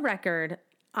 for the record,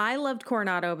 I loved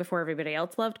Coronado before everybody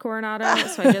else loved Coronado,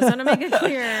 so I just want to make it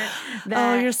clear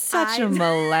that you're such a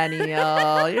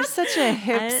millennial. You're such a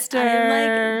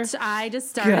hipster. I just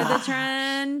started the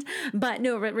trend. But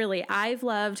no, really, I've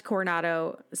loved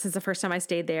Coronado since the first time I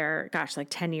stayed there,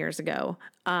 10 years ago.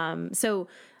 So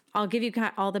I'll give you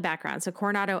all the background. So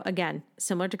Coronado, again,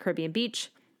 similar to Caribbean Beach,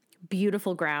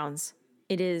 beautiful grounds.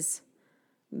 It is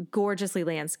gorgeously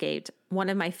landscaped. One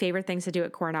of my favorite things to do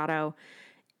at Coronado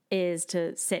is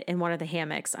to sit in one of the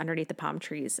hammocks underneath the palm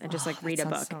trees and just like read a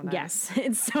book. So nice. Yes,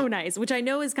 it's so nice, which I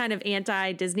know is kind of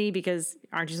anti-Disney because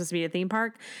aren't you supposed to be at a theme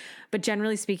park? But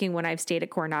generally speaking, when I've stayed at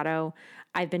Coronado,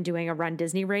 I've been doing a Run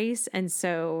Disney race. And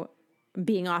so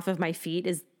being off of my feet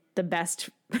is the best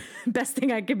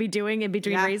thing I could be doing in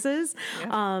between races.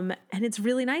 Yeah. And it's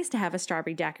really nice to have a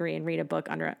strawberry daiquiri and read a book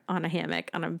on a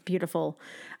hammock on a beautiful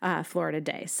Florida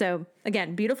day. So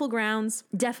again, beautiful grounds.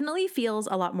 Definitely feels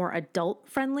a lot more adult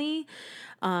friendly.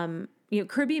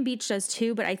 Caribbean Beach does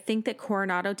too, but I think that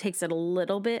Coronado takes it a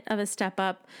little bit of a step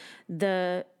up.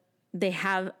 They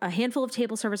have a handful of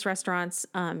table service restaurants,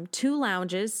 2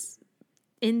 lounges,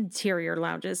 interior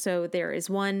lounges. So there is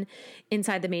one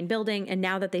inside the main building. And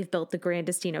now that they've built the Grand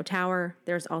Destino Tower,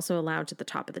 there's also a lounge at the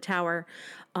top of the tower.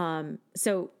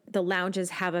 So the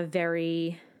lounges have a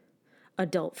very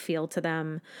adult feel to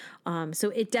them.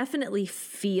 So it definitely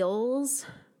feels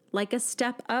like a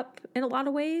step up in a lot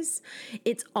of ways.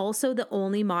 It's also the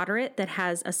only moderate that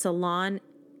has a salon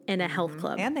and a health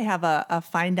club. And they have a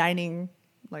fine dining,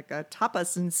 like a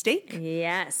tapas and steak.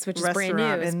 Yes, which is brand new.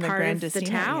 It's part of the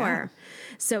tower. Yeah.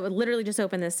 So it literally just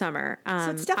opened this summer. So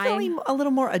it's definitely a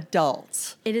little more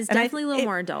adult. It is definitely a little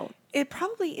more adult. It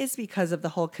probably is because of the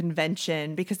whole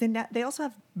convention, because they also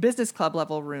have business club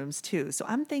level rooms too. So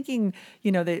I'm thinking,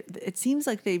 it seems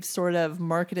like they've sort of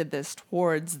marketed this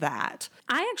towards that.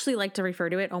 I actually like to refer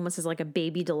to it almost as like a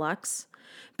baby deluxe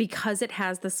because it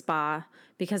has the spa,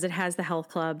 because it has the health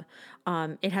club.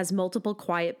 It has multiple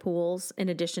quiet pools in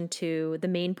addition to the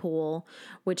main pool,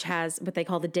 which has what they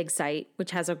call the dig site,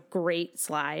 which has a great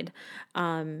slide.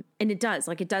 And it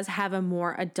does have a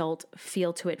more adult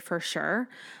feel to it for sure.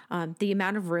 The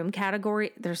amount of room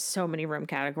category, there's so many room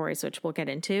categories, which we'll get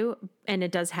into. And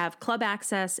it does have club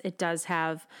access. It does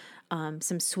have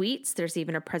some suites. There's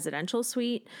even a presidential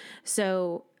suite.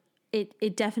 So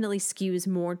it definitely skews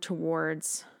more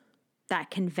towards that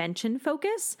convention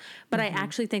focus. But I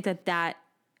actually think that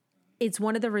it's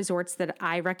one of the resorts that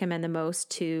I recommend the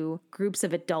most to groups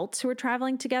of adults who are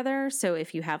traveling together. So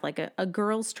if you have like a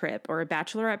girls trip or a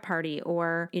bachelorette party,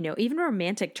 or, even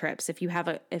romantic trips,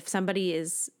 if somebody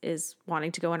is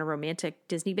wanting to go on a romantic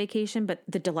Disney vacation, but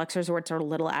the deluxe resorts are a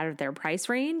little out of their price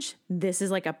range, this is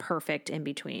like a perfect in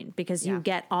between because you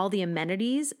get all the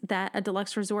amenities that a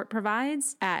deluxe resort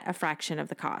provides at a fraction of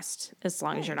the cost, as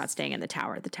long as you're not staying in the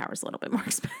tower. The tower's a little bit more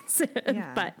expensive.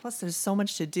 Yeah. But plus there's so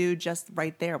much to do just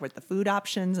right there with the food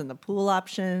options and the pool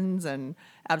options, and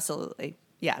absolutely.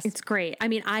 Yes. It's great. I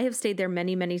mean, I have stayed there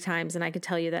many, many times, and I could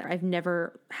tell you that I've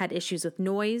never had issues with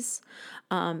noise.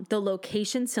 The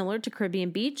location, similar to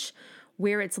Caribbean Beach,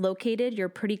 where it's located, you're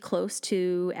pretty close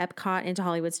to Epcot and to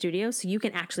Hollywood Studios, so you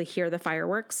can actually hear the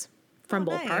fireworks from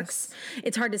both parks.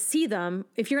 It's hard to see them.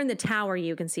 If you're in the tower,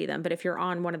 you can see them, but if you're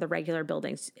on one of the regular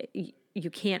buildings, you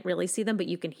can't really see them, but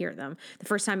you can hear them. The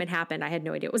first time it happened, I had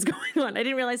no idea what was going on. I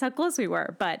didn't realize how close we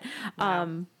were, but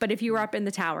if you were up in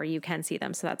the tower, you can see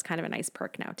them. So that's kind of a nice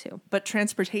perk now too. But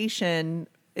transportation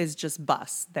is just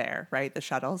bus there, right? The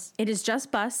shuttles? It is just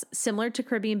bus, similar to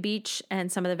Caribbean Beach and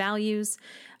some of the values.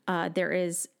 There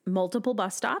is multiple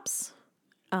bus stops.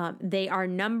 They are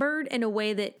numbered in a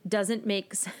way that doesn't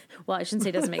make well, I shouldn't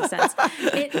say doesn't make sense.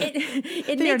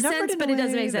 It makes sense, but it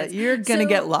doesn't make sense. You're going to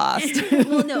get lost.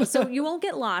 Well, no, so you won't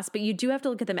get lost, but you do have to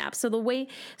look at the map. So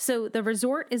the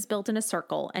resort is built in a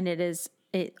circle, and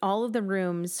all of the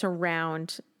rooms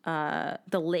surround the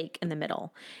lake in the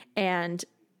middle. And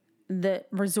the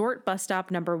resort bus stop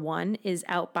number 1 is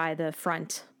out by the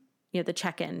front, the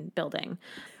check-in building.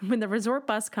 When the resort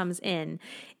bus comes in,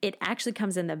 it actually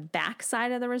comes in the back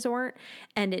side of the resort,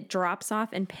 and it drops off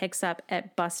and picks up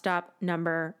at bus stop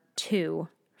number 2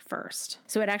 first.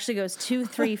 So it actually goes 2,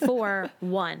 3, 4,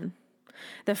 1.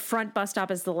 The front bus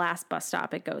stop is the last bus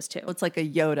stop it goes to. It's like a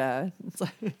Yoda. It's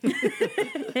like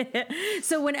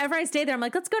so whenever I stay there, I'm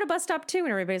like, let's go to bus stop 2. And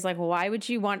everybody's like, well, why would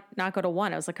you not go to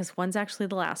 1? I was like, because 1's actually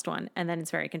the last one. And then it's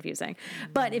very confusing.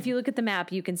 But if you look at the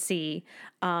map, you can see.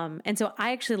 And so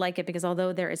I actually like it because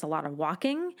although there is a lot of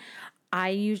walking,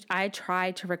 I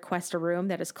try to request a room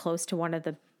that is close to one of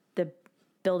the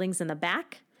buildings in the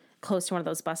back, close to one of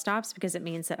those bus stops, because it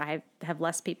means that I have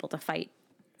less people to fight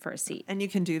for a seat. And you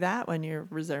can do that when you're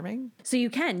reserving? So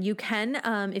you can,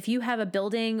 if you have a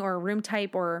building or a room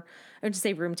type, or I would just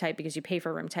say room type because you pay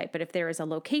for room type, but if there is a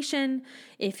location,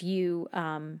 if you,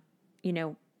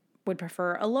 would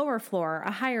prefer a lower floor, a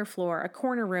higher floor, a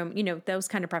corner room, those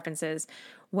kind of preferences,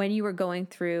 when you are going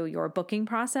through your booking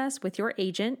process with your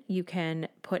agent, you can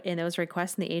put in those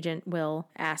requests and the agent will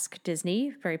ask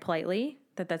Disney very politely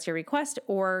that that's your request,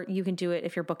 or you can do it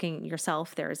if you're booking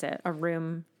yourself. There's a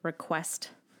room request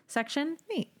section.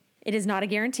 Neat. It is not a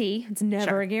guarantee. It's never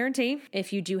Sure. a guarantee.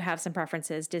 If you do have some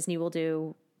preferences, Disney will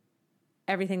do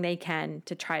everything they can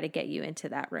to try to get you into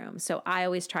that room. So I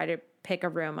always try to pick a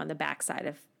room on the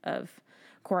backside of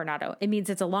Coronado. It means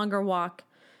it's a longer walk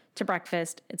to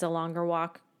breakfast. It's a longer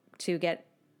walk to get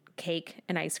cake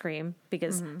and ice cream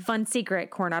because fun secret,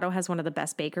 Coronado has one of the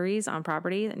best bakeries on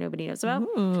property that nobody knows about.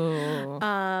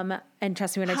 And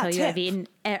trust me when I Hot tell you, tip.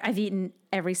 I've eaten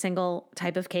every single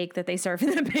type of cake that they serve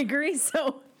in the bakery.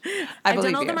 So I I've done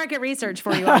believe all the you. market research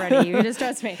for you already. You can just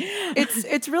trust me.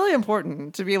 It's really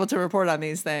important to be able to report on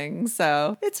these things.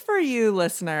 So it's for you,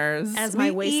 listeners. As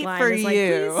my We eat waistline for is like,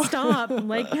 you. please stop. I'm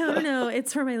like, no,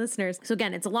 it's for my listeners. So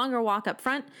again, it's a longer walk up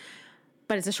front,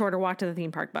 but it's a shorter walk to the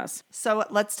theme park bus. So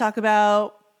let's talk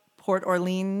about Port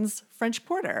Orleans French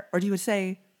Quarter, or do you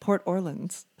say Port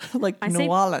Orleans, like New say-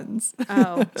 Orleans?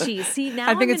 Oh, geez. See, now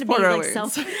I think it's I'm going Port to be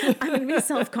Orleans. I'm going to be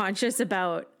self-conscious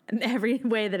about every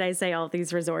way that I say all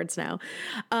these resorts now.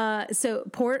 So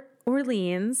Port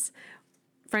Orleans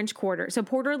French Quarter. So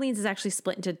Port Orleans is actually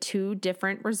split into two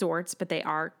different resorts, but they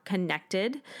are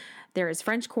connected. There is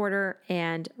French Quarter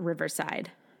and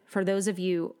Riverside. For those of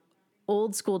you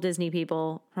old school Disney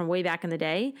people from way back in the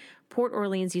day, Port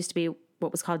Orleans used to be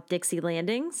what was called Dixie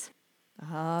Landings.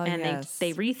 Oh, And yes.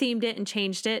 they rethemed it and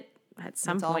changed it at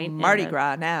some It's all point. in Mardi the-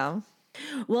 Gras now.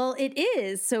 Well, it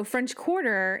is. So French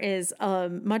Quarter is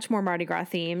much more Mardi Gras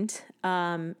themed.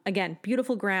 Again,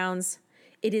 beautiful grounds.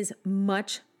 It is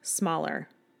much smaller,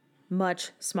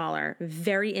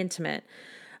 very intimate.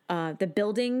 The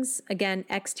buildings, again,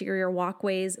 exterior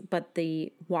walkways, but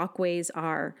the walkways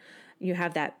are, you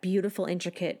have that beautiful,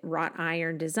 intricate wrought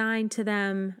iron design to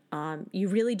them. You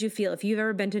really do feel, if you've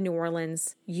ever been to New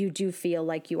Orleans, you do feel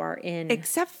like you are in.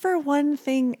 Except for one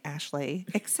thing, Ashley.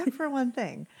 Except for one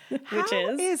thing. How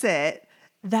is? is it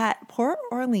that Port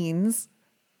Orleans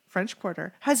French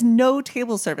Quarter has no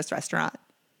table service restaurant?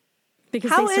 Because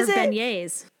how they is serve it-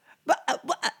 beignets.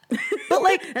 But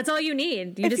like, That's all you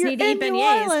need. You if just you're need to in eat New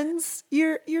beignets. Orleans,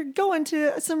 you're going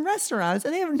to some restaurants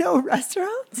and they have no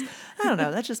restaurants. I don't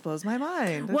know. That just blows my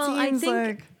mind. It Well, I seems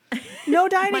think- like no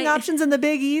dining My- options in the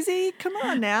Big Easy. Come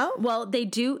on now. Well, they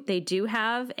do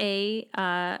have a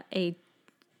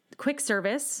quick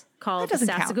service called That doesn't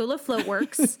count. Sassagoula Float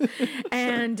Works.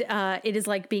 And it is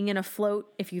like being in a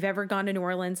float. If you've ever gone to New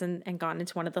Orleans and gone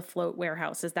into one of the float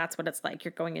warehouses, that's what it's like.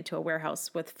 You're going into a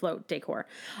warehouse with float decor.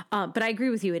 But I agree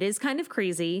with you. It is kind of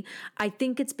crazy. I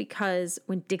think it's because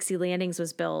when Dixie Landings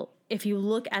was built, if you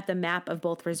look at the map of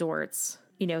both resorts,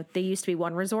 you know, they used to be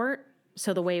one resort.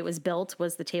 So the way it was built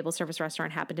was the table service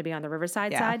restaurant happened to be on the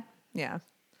Riverside side. Yeah.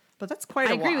 But that's quite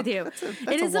I a agree walk. with you. That's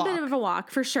It is a bit walk. of a walk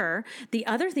for sure. The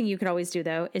other thing you could always do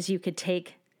though is you could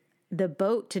take the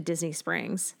boat to Disney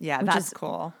Springs. Yeah, which that's is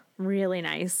cool. really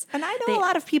nice. And I know a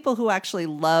lot of people who actually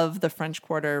love the French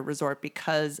Quarter Resort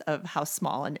because of how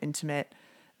small and intimate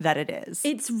that it is.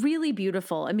 It's really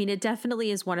beautiful. I mean, it definitely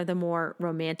is one of the more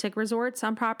romantic resorts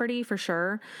on property for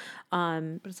sure.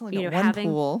 but it's only you got know, one having-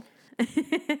 pool.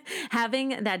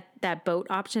 Having that boat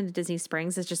option to Disney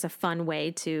Springs is just a fun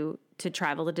way to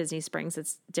travel to Disney Springs.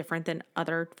 It's different than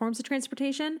other forms of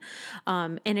transportation,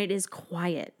 and it is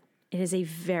quiet. It is a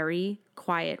very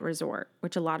quiet resort,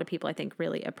 which a lot of people I think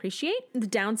really appreciate. The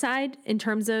downside in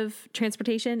terms of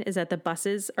transportation is that the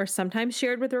buses are sometimes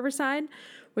shared with Riverside,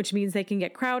 which means they can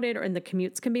get crowded and the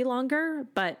commutes can be longer,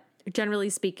 but generally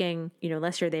speaking, you know,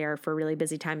 unless you're there for a really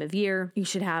busy time of year, you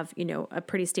should have, you know, a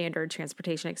pretty standard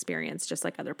transportation experience, just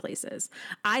like other places.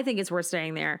 I think it's worth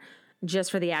staying there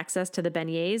just for the access to the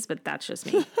beignets, but that's just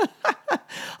me.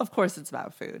 Of course, it's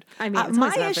about food. I mean, it's my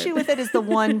always about issue food. with it is the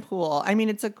one pool. I mean,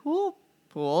 it's a cool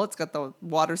pool. It's got the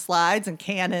water slides and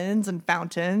cannons and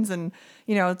fountains, and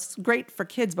you know, it's great for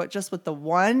kids. But just with the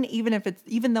one,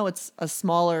 even though it's a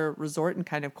smaller resort and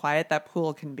kind of quiet, that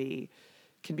pool can be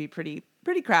pretty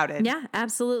crowded. Yeah,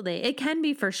 absolutely. It can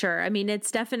be for sure. I mean,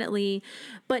 it's definitely,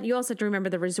 but you also have to remember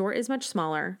the resort is much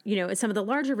smaller. You know, at some of the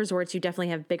larger resorts, you definitely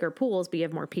have bigger pools, but you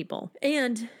have more people.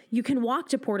 And you can walk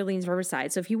to Port Orleans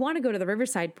Riverside. So if you want to go to the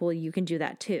Riverside pool, you can do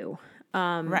that too.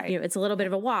 Right. You know, it's a little bit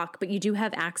of a walk, but you do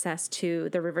have access to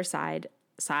the Riverside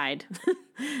side of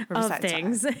Riverside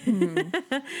things.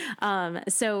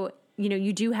 So, you know,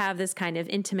 you do have this kind of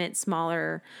intimate,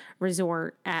 smaller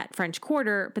resort at French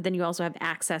Quarter, but then you also have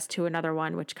access to another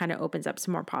one, which kind of opens up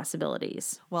some more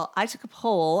possibilities. Well, I took a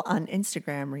poll on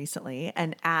Instagram recently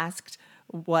and asked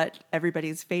what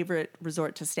everybody's favorite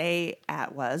resort to stay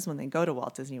at was when they go to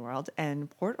Walt Disney World, and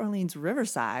Port Orleans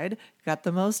Riverside got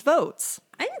the most votes.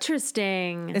 I think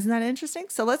Interesting. Isn't that interesting?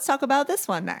 So let's talk about this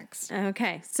one next.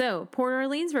 Okay, so Port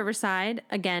Orleans Riverside,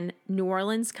 again, New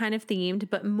Orleans kind of themed,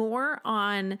 but more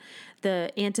on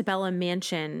the antebellum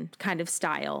mansion kind of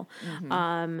style.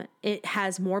 It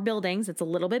has more buildings. It's a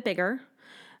little bit bigger,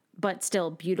 but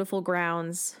still beautiful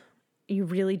grounds. You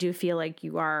really do feel like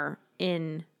you are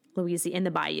in Louisiana, in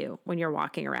the bayou when you're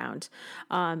walking around.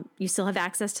 You still have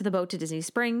access to the boat to Disney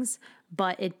Springs,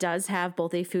 but it does have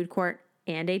both a food court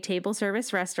and a table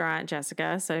service restaurant,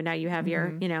 Jessica. So now you have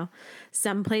your,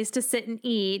 some place to sit and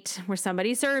eat where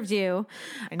somebody serves you.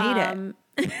 I need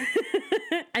it.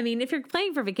 I mean, if you're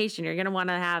playing for vacation, you're going to want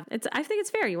to have, I think it's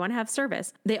fair. You want to have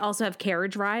service. They also have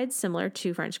carriage rides similar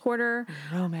to French Quarter.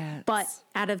 Romance. But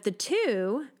out of the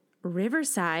two,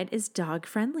 Riverside is dog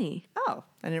friendly. Oh,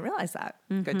 I didn't realize that.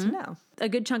 Good to know. A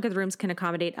good chunk of the rooms can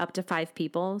accommodate up to 5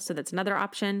 people. So that's another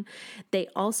option. They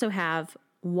also have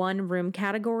one room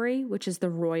category, which is the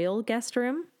royal guest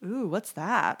room. Ooh, what's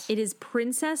that? It is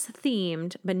princess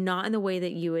themed, but not in the way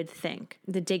that you would think.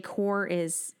 The decor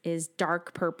is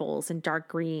dark purples and dark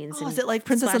greens. Oh, and is it like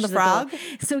Princess and the splashes of Frog?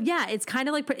 gold. So yeah, it's kind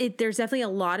of like, there's definitely a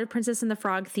lot of Princess and the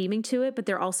Frog theming to it, but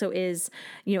there also is,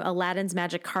 Aladdin's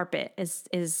magic carpet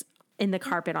is in the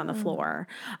carpet on the floor.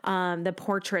 The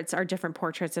portraits are different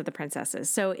portraits of the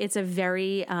princesses. So it's a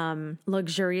very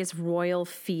luxurious royal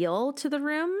feel to the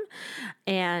room,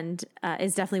 and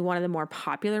is definitely one of the more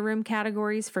popular room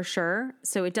categories for sure.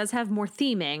 So it does have more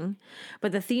theming,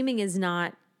 but the theming is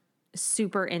not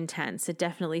super intense. It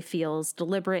definitely feels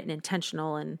deliberate and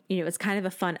intentional. And, it's kind of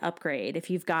a fun upgrade.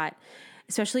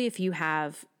 Especially if you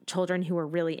have children who are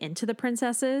really into the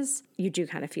princesses, you do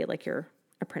kind of feel like you're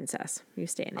a princess. You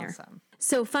stay in there. Awesome.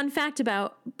 So fun fact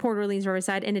about Port Orleans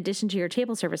Riverside, in addition to your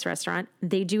table service restaurant,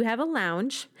 they do have a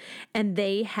lounge, and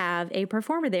they have a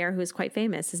performer there who is quite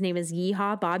famous. His name is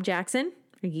Yeehaw Bob Jackson,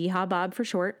 or Yeehaw Bob for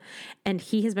short. And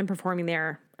he has been performing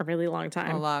there a really long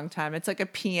time. A long time. It's like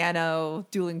a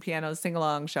dueling piano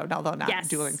sing-along show. Although not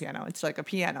dueling piano. It's like a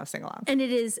piano sing-along. And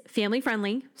it is family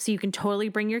friendly, so you can totally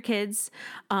bring your kids.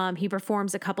 He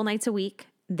performs a couple nights a week.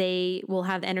 They will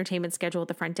have the entertainment schedule at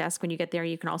the front desk when you get there.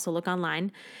 You can also look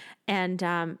online,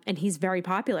 and he's very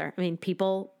popular. I mean,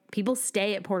 people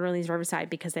stay at Port Orleans Riverside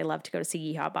because they love to go to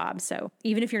see Yeehaw Bob. So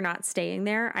even if you're not staying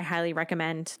there, I highly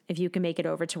recommend, if you can make it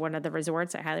over to one of the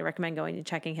resorts, I highly recommend going and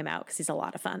checking him out because he's a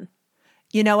lot of fun.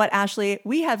 You know what, Ashley?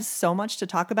 We have so much to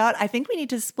talk about. I think we need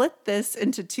to split this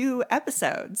into 2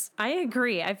 episodes. I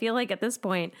agree. I feel like at this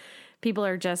point, people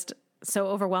are just so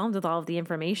overwhelmed with all of the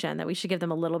information that we should give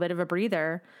them a little bit of a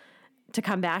breather to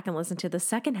come back and listen to the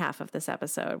second half of this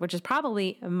episode, which is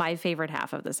probably my favorite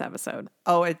half of this episode.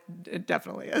 Oh, it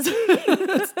definitely is.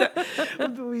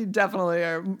 We definitely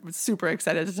are super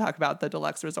excited to talk about the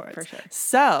deluxe resorts. For sure.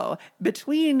 So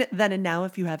between then and now,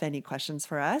 if you have any questions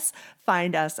for us,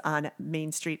 find us on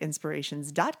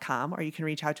mainstreetinspirations.com, or you can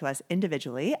reach out to us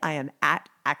individually. I am at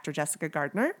actor Jessica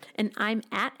Gardner. And I'm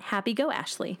at Happy Go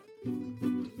Ashley.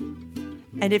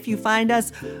 And if you find us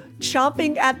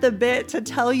chomping at the bit to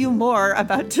tell you more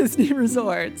about Disney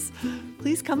resorts,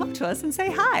 please come up to us and say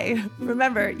hi.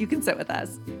 Remember, you can sit with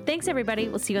us. Thanks, everybody.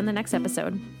 We'll see you on the next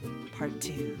episode. Part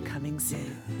 2 coming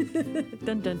soon.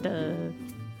 Dun, dun,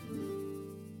 dun.